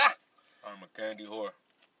 Ah! I'm a candy whore.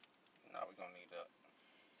 Nah, we gonna need that.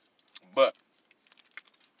 But,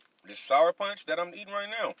 this Sour Punch that I'm eating right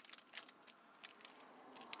now,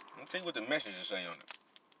 let me tell you what the messages say on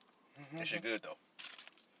it. This shit good though.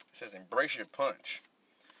 says embrace your punch.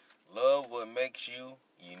 Love what makes you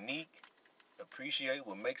unique. Appreciate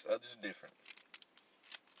what makes others different.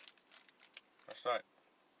 That's right.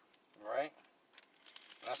 Right?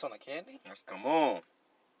 That's on the candy? Let's come on.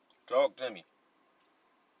 Talk to me.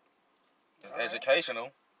 It's All right.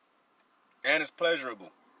 educational. And it's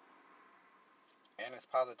pleasurable. And it's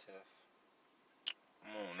positive.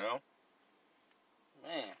 Come on now.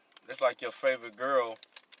 Man. It's like your favorite girl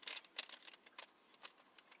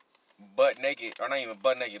butt naked, or not even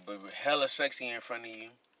butt naked, but hella sexy in front of you,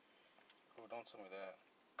 Oh, don't tell me that.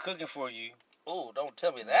 cooking for you, Oh, don't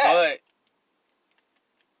tell me that. but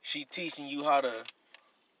she teaching you how to,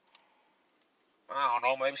 I don't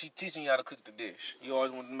know, maybe she teaching you how to cook the dish. You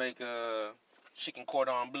always want to make chicken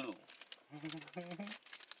cordon bleu.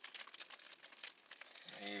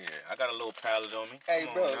 Yeah, I got a little palate on me. Hey,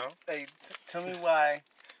 Come bro. on now. Hey, tell me why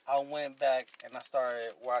I went back and I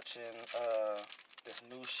started watching this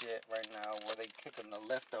new shit right now where they cooking the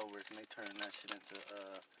leftovers and they turning that shit into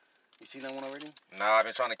you seen that one already? Nah, I've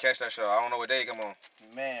been trying to catch that show. I don't know what day it come on.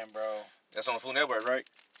 Man, bro. That's on the Food Network, right?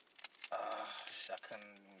 I couldn't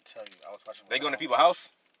even tell you. I was watching. They going to people's house?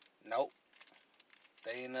 Nope.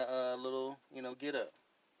 They in a little, get up.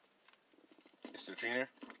 It's the trainer.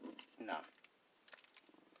 Nah.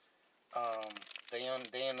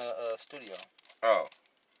 They in a studio. Oh.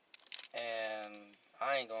 And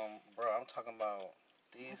I ain't gonna, bro, I'm talking about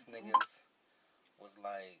these niggas was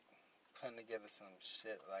like putting together some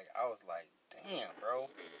shit. Like, I was like, damn, bro.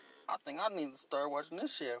 I think I need to start watching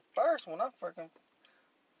this shit first. When I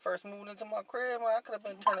first moved into my crib, man, I could have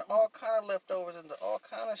been turning all kind of leftovers into all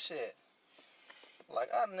kind of shit. Like,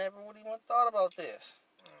 I never would even thought about this.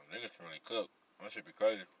 Oh, niggas can really cook. That should be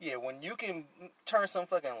crazy. Yeah, when you can turn some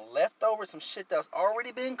fucking leftovers, some shit that's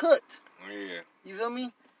already been cooked. Yeah. You feel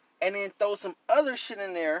me? And then throw some other shit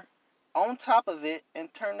in there on top of it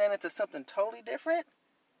and turn that into something totally different.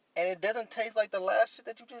 And it doesn't taste like the last shit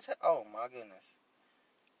that you just had. Oh my goodness.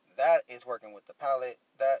 That is working with the palate.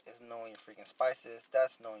 That is knowing your freaking spices.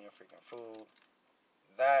 That's knowing your freaking food.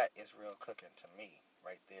 That is real cooking to me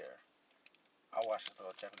right there. I watched this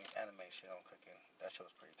little Japanese anime shit on cooking. That shit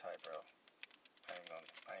was pretty tight, bro. I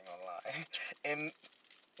ain't gonna lie. And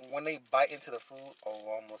when they bite into the food, I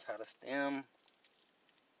almost had a stem.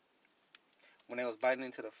 When they was biting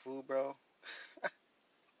into the food, bro,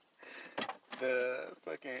 the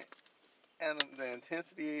fucking and the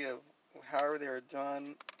intensity of however they were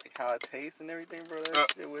drawn, like how it tastes and everything, bro.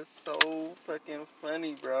 That shit was so fucking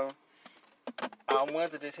funny, bro. I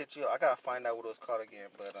wanted to just hit you up. I gotta find out what it was called again,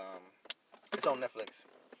 but it's on Netflix.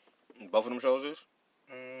 Both of them shows is?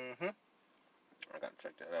 Mm-hmm. I gotta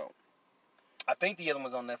check that out. I think the other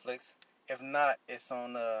one's on Netflix. If not, it's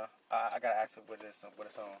on. I gotta ask it what it's on.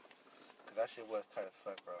 Cause that shit was tight as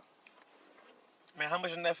fuck, bro. Man, how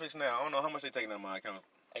much is Netflix now? I don't know how much they taking out of my account.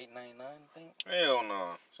 $8.99, I think. Hell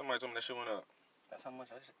no. Somebody told me that shit went up. That's how much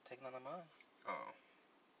I just taking out of mine. Oh.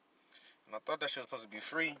 And I thought that shit was supposed to be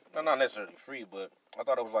free. No, not necessarily free, but I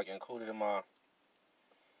thought it was like included in my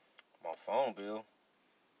phone bill.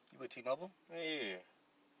 You with T-Mobile? Yeah.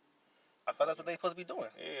 I thought that's what they supposed to be doing.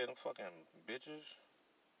 Yeah, them fucking bitches.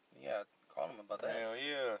 Yeah, call them about that. Hell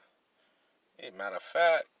yeah. Hey, matter of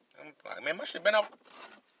fact, I'm like, man, my shit been out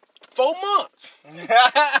 4 months.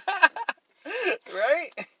 Right?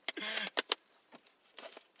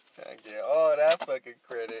 I get all that fucking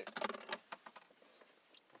credit.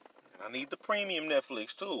 And I need the premium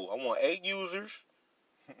Netflix too. I want 8 users.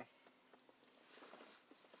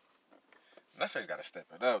 Netflix gotta step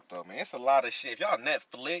it up though, man. It's a lot of shit. If y'all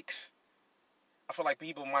Netflix, I feel like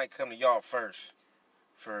people might come to y'all first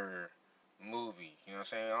for movie. You know what I'm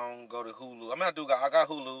saying? I don't go to Hulu. I mean, I got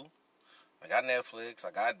Hulu. I got Netflix.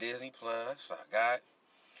 I got Disney Plus. I got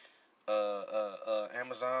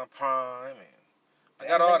Amazon Prime, and I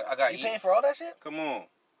got all. I got. You paying for all that shit? Come on.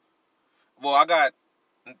 Well, I got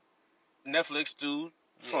Netflix through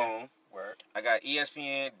phone. Word. I got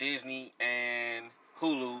ESPN, Disney, and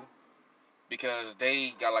Hulu because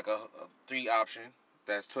they got like a 3 option.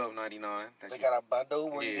 That's $12.99. They got a bundle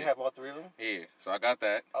where you can have all 3 of them? Yeah, so I got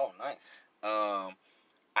that. Oh, nice. I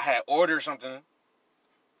had ordered something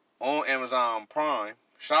on Amazon Prime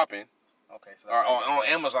shopping. Okay, so or on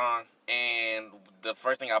Amazon, and the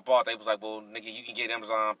first thing I bought, they was like, well, nigga, you can get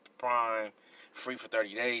Amazon Prime free for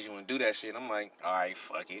 30 days. You want to do that shit? I'm like, all right,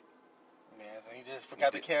 fuck it. Man, so you just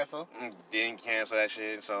forgot to cancel? Didn't cancel that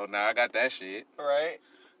shit, so now I got that shit. Right.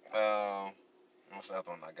 What's the other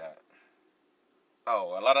one I got?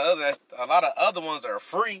 Oh, a lot of other ones are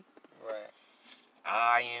free. Right.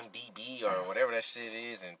 IMDb or whatever that shit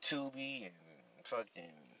is, and Tubi and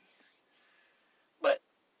fucking. But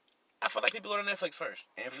I feel like people go to Netflix first.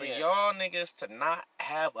 And for Yeah. y'all niggas to not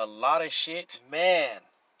have a lot of shit, Man,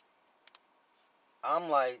 I'm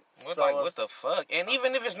like, what the fuck? And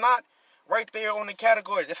even if it's not right there on the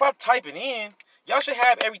category, if I type it in, y'all should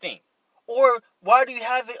have everything. Or why do you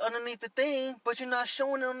have it underneath the thing, but you're not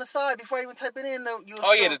showing it on the side before I even type it in?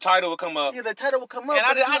 The title will come up. Yeah, the title will come up. And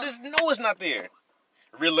but I just know it's not there.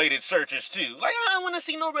 Related searches too. Like, I don't want to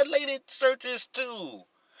see no related searches too.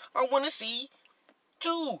 I want to see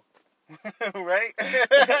two. right?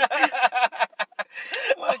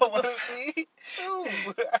 Like, I want to see two.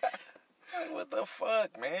 like, what the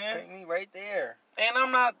fuck, man? Take me right there. And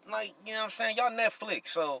I'm not, like, you know what I'm saying? Y'all Netflix,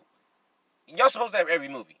 so y'all supposed to have every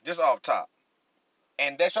movie, just off top.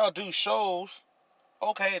 And that y'all do shows,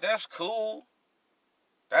 okay, that's cool.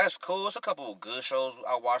 That's cool. It's a couple of good shows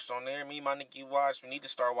I watched on there. Me and my nigga watched. We need to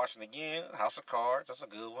start watching again. House of Cards, that's a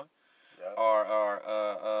good one. Yep. Or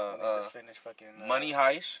We need to finish fucking Money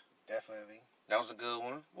Heist. Definitely. That was a good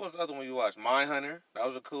one. What was the other one you watched? Mindhunter. That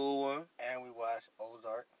was a cool one. And we watched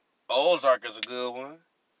Ozark. Ozark is a good one.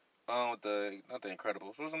 With not the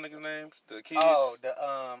Incredibles. What's them niggas' names? The kids. Oh, the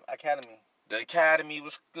Academy. The Academy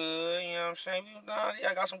was good. You know what I'm saying?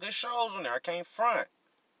 I got some good shows on there. I can't front.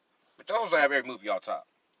 But y'all supposed to have every movie y'all top.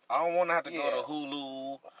 I don't want to have to go to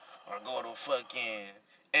Hulu or go to fucking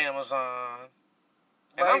Amazon.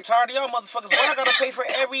 And I'm tired of y'all motherfuckers. Why I gotta pay for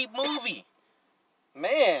every movie?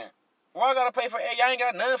 Man. Why I gotta pay for y'all ain't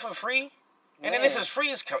got nothing for free? And then if it's free,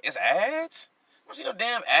 it's ads? I don't see no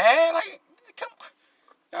damn ad. Like,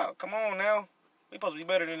 come on now. We supposed to be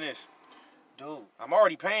better than this. Dude. I'm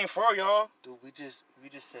already paying for y'all. Dude, we just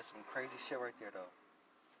said some crazy shit right there, though.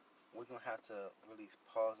 We're going to have to really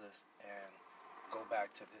pause this and go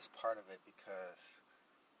back to this part of it because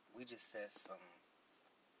we just said some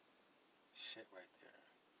shit right there.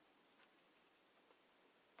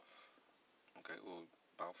 Okay, well,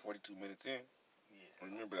 about 42 minutes in. Yeah.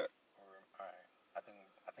 Remember that. All right. I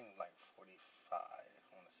think like 45, I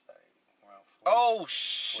want to say. Around 40. Oh,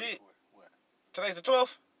 shit. 44. What? Today's the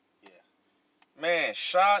 12th? Yeah. Man,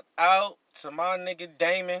 shout out to my nigga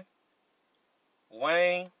Damon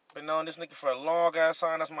Wayne. Been knowing this nigga for a long ass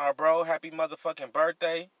time. That's my bro. Happy motherfucking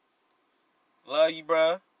birthday. Love you,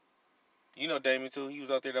 bruh. You know Damon, too. He was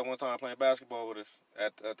out there that one time playing basketball with us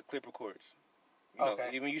at the Clipper courts. You know,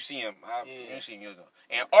 even you see him. You see him. You know.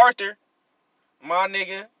 And Arthur, my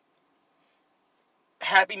nigga,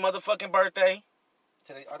 happy motherfucking birthday.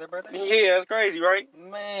 Today, Arthur birthday? Yeah, that's crazy, right?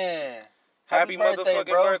 Man. Happy birthday, motherfucking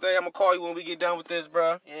bro. birthday. I'm going to call you when we get done with this,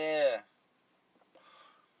 bruh. Yeah.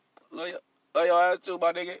 Love your ass too,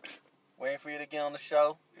 my nigga. Waiting for you to get on the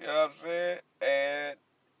show. You know what I'm saying? And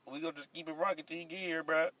we gonna just keep it rocking till you get here,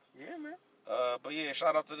 bruh. Yeah, man. But yeah,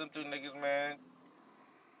 shout out to them two niggas, man.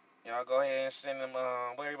 Y'all go ahead and send them,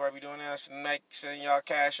 what everybody be doing now? Send y'all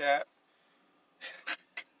cash app.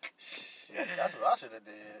 Shit, that's what I should have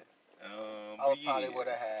did. I probably would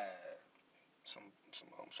have had some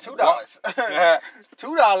 $2.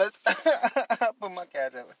 $2. Put my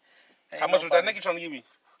cash up. How much was that nigga trying to give me?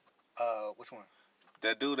 Which one?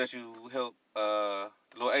 That dude that you helped, the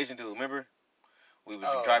little Asian dude, remember? We was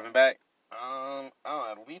driving back. I don't know,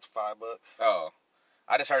 at least $5. Oh.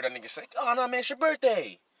 I just heard that nigga say, oh, no, man, it's your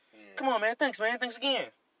birthday. Yeah. Come on, man. Thanks, man. Thanks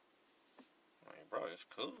again. Like, bro, it's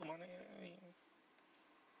cool, my nigga.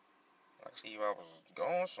 I see if I was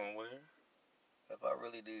going somewhere. If I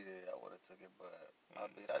really did it, I would have took it, but I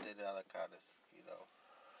did it out of kindness, you know.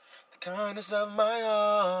 The kindness of my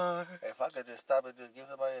heart. If I could just stop and just give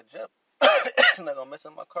somebody a jump, not gonna mess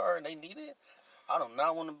up my car and they need it, I do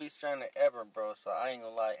not want to be stranded ever, bro. So I ain't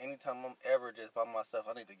gonna lie. Anytime I'm ever just by myself,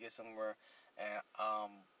 I need to get somewhere and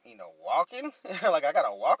walking. Like I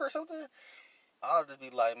gotta walk or something. I'll just be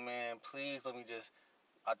like, man, please let me just.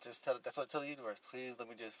 That's what I tell the universe. Please let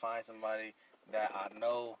me just find somebody that I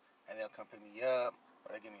know, and they'll come pick me up,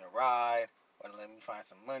 or they give me a ride, or they let me find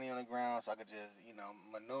some money on the ground so I could just,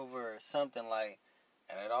 maneuver or something like.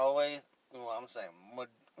 And it always, I'm saying,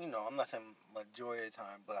 I'm not saying majority of the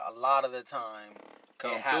time, but a lot of the time,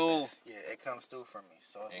 Come through. Yeah, it comes through for me.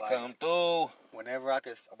 So it's It like come through. when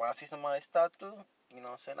I see somebody stop through, you know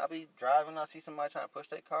what I'm saying? I'll be driving, I see somebody trying to push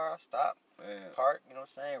their car, stop, park, you know what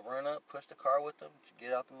I'm saying? Run up, push the car with them,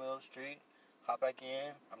 get out the middle of the street, hop back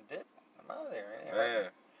in, I'm dipped, I'm out of there. It ain't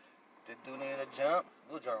hurt. The dude needed a jump,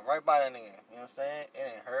 we'll jump right by that nigga, you know what I'm saying? It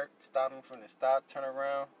ain't hurt, stop him from the stop, turn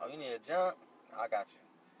around, oh, you need a jump? I got you.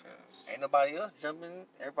 Ain't nobody else jumping,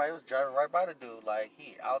 everybody was driving right by the dude, like,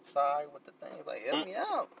 he outside with the thing, like, help me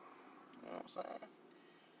out, you know what I'm saying?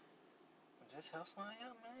 Just help somebody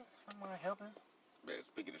out, man, I don't mind helping. Man,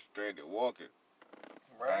 speaking of stranded walking,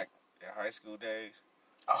 Right. back in high school days,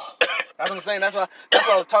 Oh, that's what I'm saying. That's what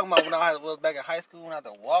I was talking about when I was back in high school when I had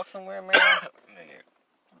to walk somewhere, man. Nigga,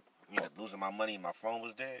 you know, losing my money, my phone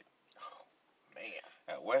was dead. Oh, man.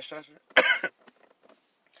 At Westchester.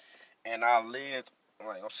 And I lived,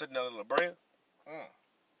 like, I'm sitting there in La Brea.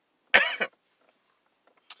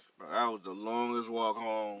 Bro, that was the longest walk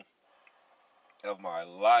home of my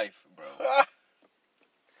life, bro.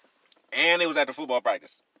 And it was at the football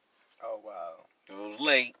practice. Oh, wow. It was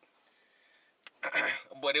late.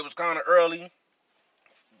 But it was kind of early.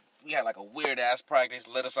 We had like a weird-ass practice.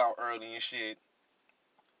 Let us out early and shit.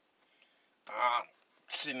 I'm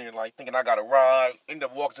sitting there like thinking I got a ride. Ended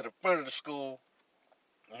up walking to the front of the school.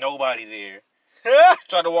 Nobody there.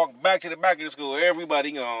 Tried to walk back to the back of the school.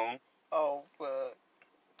 Everybody gone. Oh, fuck.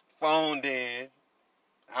 Phone dead.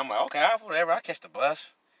 I'm like, okay, whatever. I catch the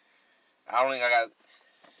bus. I don't think I got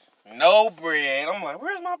no bread. I'm like,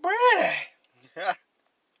 where's my bread at?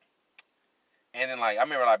 And then, like, I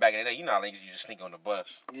remember, like, back in the day, you know how niggas used to sneak on the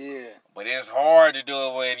bus. Yeah. But it's hard to do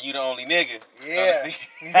it when you the only nigga. Yeah.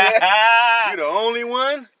 You the only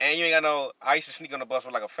one? And you ain't got no... I used to sneak on the bus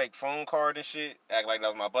with, like, a fake phone card and shit. Act like that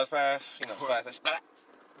was my bus pass. You know, flash that shit.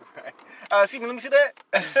 Right. See, let me see that.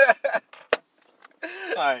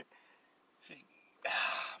 Alright.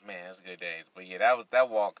 Man, it was good days. But, yeah, that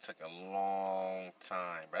walk took a long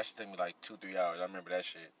time. That shit took me, like, 2-3 hours. I remember that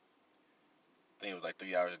shit. I think it was, like,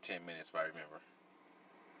 3 hours and 10 minutes, if I remember.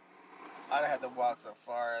 I'd have to walk some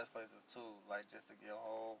far ass places too, like just to get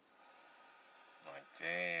home. Like,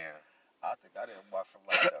 damn. I think I didn't walk from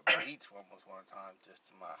like the beach one time just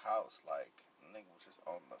to my house. Like, nigga was just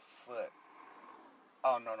on the foot.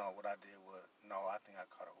 Oh, no. What I did was, I think I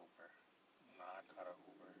caught an Uber. No, I caught an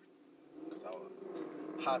Uber. Because I was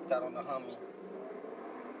hopped out on the Hummy.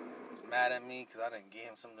 He was mad at me because I didn't get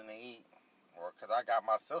him something to eat. Or because I got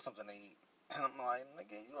myself something to eat. And I'm like,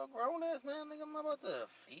 nigga, you a grown ass man, nigga. I'm not about to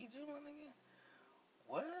feed you, my nigga.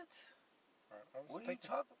 What? What are you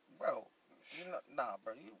talking, bro? You know, nah,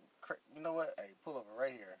 bro. You know what? Hey, pull over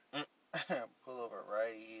right here. Pull over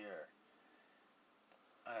right here.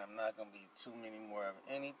 I am not gonna be too many more of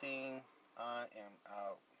anything. I am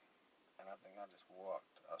out, and I think I just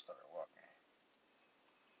walked. I started walking.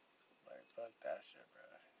 Like, fuck that shit, bro.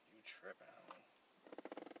 You tripping, homie?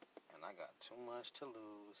 And I got too much to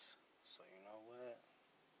lose. So you know what?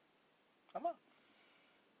 Come on.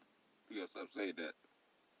 You gotta stop saying that.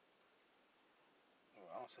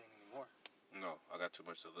 Well, I don't say it anymore. No, I got too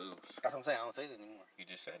much to lose. That's what I'm saying. I don't say it anymore. You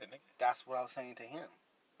just said it, nigga. That's what I was saying to him.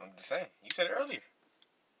 I'm just saying. You said it earlier.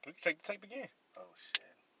 We can take the tape again. Oh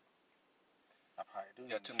shit. I probably do.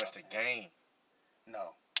 You got too much to gain.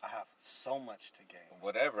 No, I have so much to gain.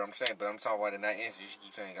 Whatever, I'm saying, but I'm talking about in that instance, you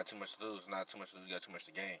keep saying you got too much to lose, not too much to lose, you got too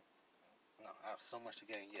much to gain. No, I have so much to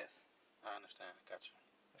gain. Yes, I understand. Got you.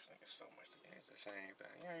 This nigga so much to gain. It's the same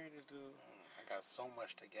thing. You hear this dude? I got so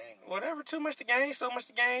much to gain. Whatever, too much to gain, so much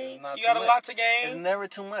to gain. You got a lot to gain. It's never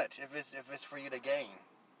too much if it's for you to gain.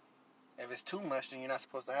 If it's too much, then you're not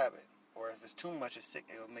supposed to have it. Or if it's too much, it's sick.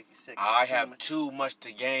 It will make you sick. I have too much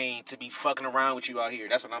to gain to be fucking around with you out here.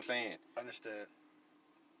 That's what I'm saying. Understood.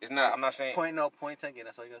 It's not. I'm not saying. Point taken.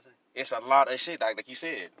 That's all you gotta say. It's a lot of shit, like you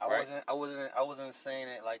said. Right? I wasn't saying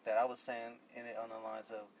it like that. I was saying in it on the lines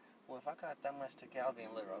of, well, if I got that much to gain, I was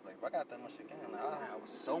being literal. I was like, if I got that much to gain, I have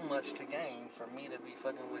so much to gain for me to be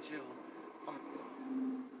fucking with you. Yeah,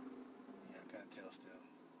 I can't tell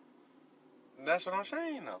still. That's what I'm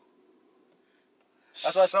saying, though.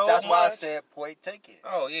 That's why I said, point take it.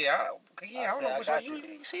 Oh yeah, I don't know which one you.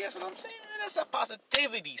 You see. That's what I'm saying. Man, that's a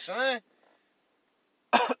positivity, son.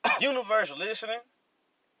 Universe listening.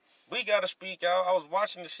 We gotta speak out. I was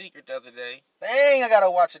watching The Secret the other day. Dang, I gotta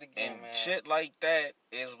watch it again, and man. Shit like that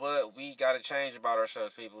is what we gotta change about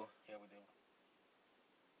ourselves, people. Yeah, we do.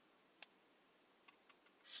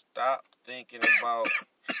 Stop thinking about,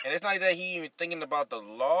 and it's not that he even thinking about the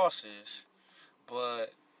losses,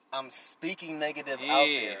 but I'm speaking negative out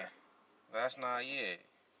there. That's not it.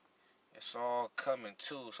 It's all coming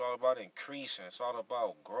too. It's all about increasing. It's all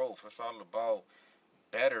about growth. It's all about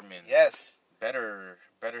betterment. Yes. Bettering.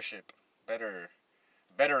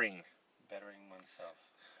 Bettering oneself.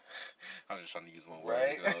 I was just trying to use one word.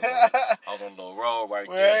 Right. I was on a little roll right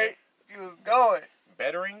there. Right. He was going.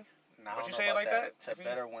 Bettering? No, Would you say it like that? To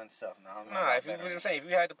better oneself. If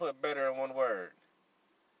you had to put better in one word,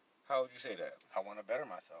 how would you say that? I want to better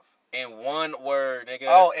myself. In one word, nigga.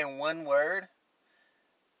 Oh, in one word?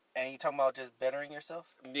 And you talking about just bettering yourself?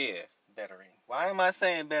 Yeah. Bettering. Why am I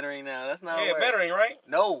saying bettering now? That's not a word. Bettering, right?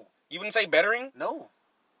 No. You wouldn't say bettering? No.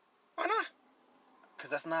 Why not? Because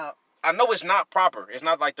that's not... I know it's not proper. It's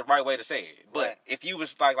not like the right way to say it. But right. if you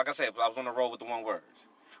was like I said, I was on the roll with the one words.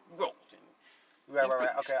 Growth. Right.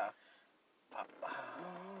 Okay.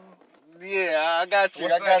 Yeah, I got you.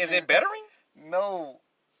 What's I that? got Is you. it bettering? No.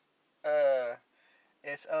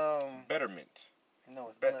 It's Betterment. No,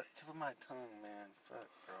 it's on the tip of my tongue, man. Fuck,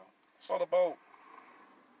 bro. It's all about.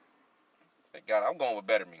 God, I'm going with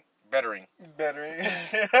bettering. Bettering.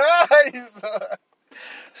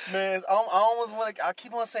 Man, I almost want to. I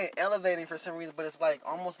keep on saying elevating for some reason, but it's like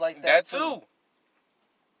almost like That too.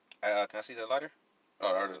 Can I see the lighter?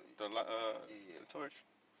 Or the torch?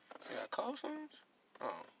 See that cold stones?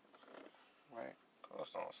 Oh, Right. cold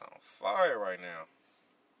stones sound fire right now.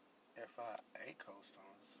 If I ate cold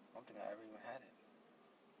stones, I don't think I ever even had it.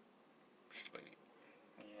 Sweet.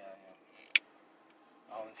 Yeah.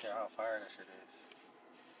 I always hear how fire that shit is.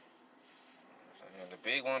 So, yeah, the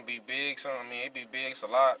big one be big. So I mean, it be big. It's a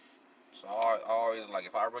lot. So I always like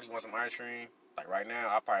if I really want some ice cream, like right now,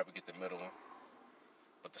 I probably would get the middle one.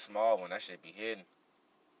 But the small one, that shit be hidden.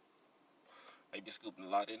 They be scooping a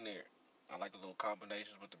lot in there. I like the little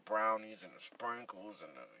combinations with the brownies and the sprinkles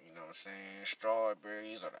and the, you know what I'm saying,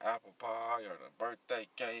 strawberries or the apple pie or the birthday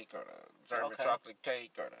cake or the German chocolate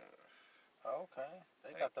cake or the... Okay.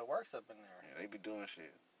 They got the works up in there. Yeah, they be doing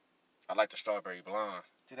shit. I like the strawberry blonde.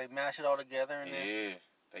 Do they mash it all together in this? Yeah.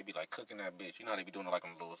 They be like cooking that bitch. You know how they be doing it like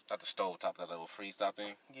on the little, not the stove top, that little freeze-top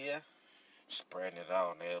thing? Yeah. Spreading it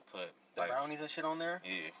out and they'll put... The brownies and shit on there?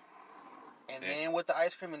 Yeah. And then with the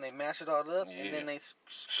ice cream, and they mash it all up, and then they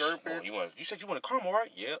scurp it. You said you wanted caramel,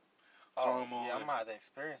 right? Yep. Caramel. Yeah, I might have to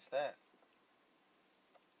experience that.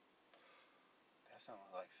 That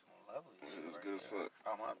sounds like some lovely shit. It's good as fuck.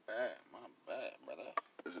 Oh, my bad, brother.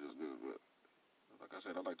 This shit is good as fuck. Like I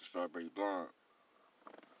said, I like the strawberry blonde.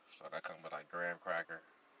 So that comes with like graham cracker,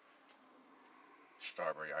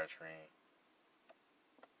 strawberry ice cream.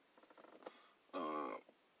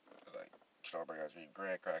 Like strawberry ice cream,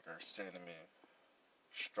 graham cracker, cinnamon,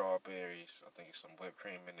 strawberries. I think some whipped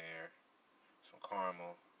cream in there, some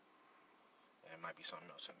caramel, and it might be something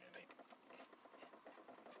else in there.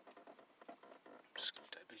 Scoop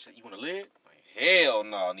that bitch. You want a lid? Like, hell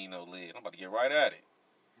no, I need no lid. I'm about to get right at it.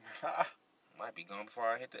 Might be gone before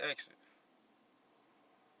I hit the exit.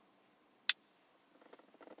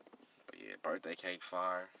 But yeah, birthday cake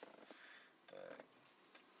fire.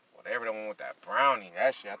 Whatever the one with that brownie,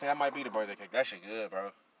 that shit. I think that might be the birthday cake. That shit good,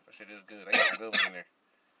 bro. That shit is good. They got some good ones in there.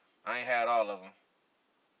 I ain't had all of them.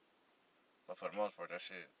 But for the most part, that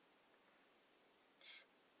shit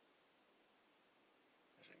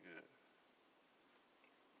good.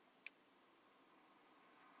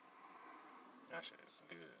 That shit is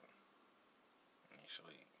good. When you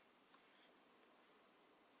sleep.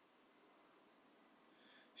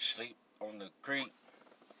 Sleep on the creek.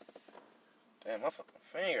 Damn, my fucking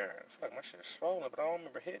finger. I feel like my shit is swollen, but I don't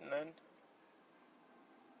remember hitting nothing.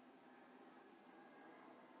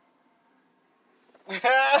 I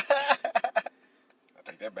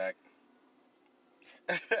take that back.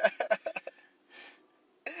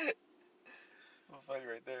 Funny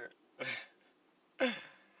right there.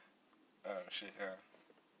 Oh shit, yeah.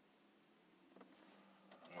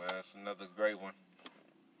 Well, that's another great one.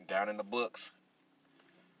 Down in the books.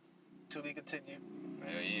 To be continued.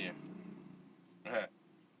 Hell yeah. I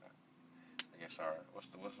guess alright. What's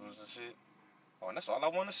the shit? Oh, and that's all I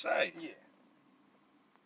want to say. Yeah.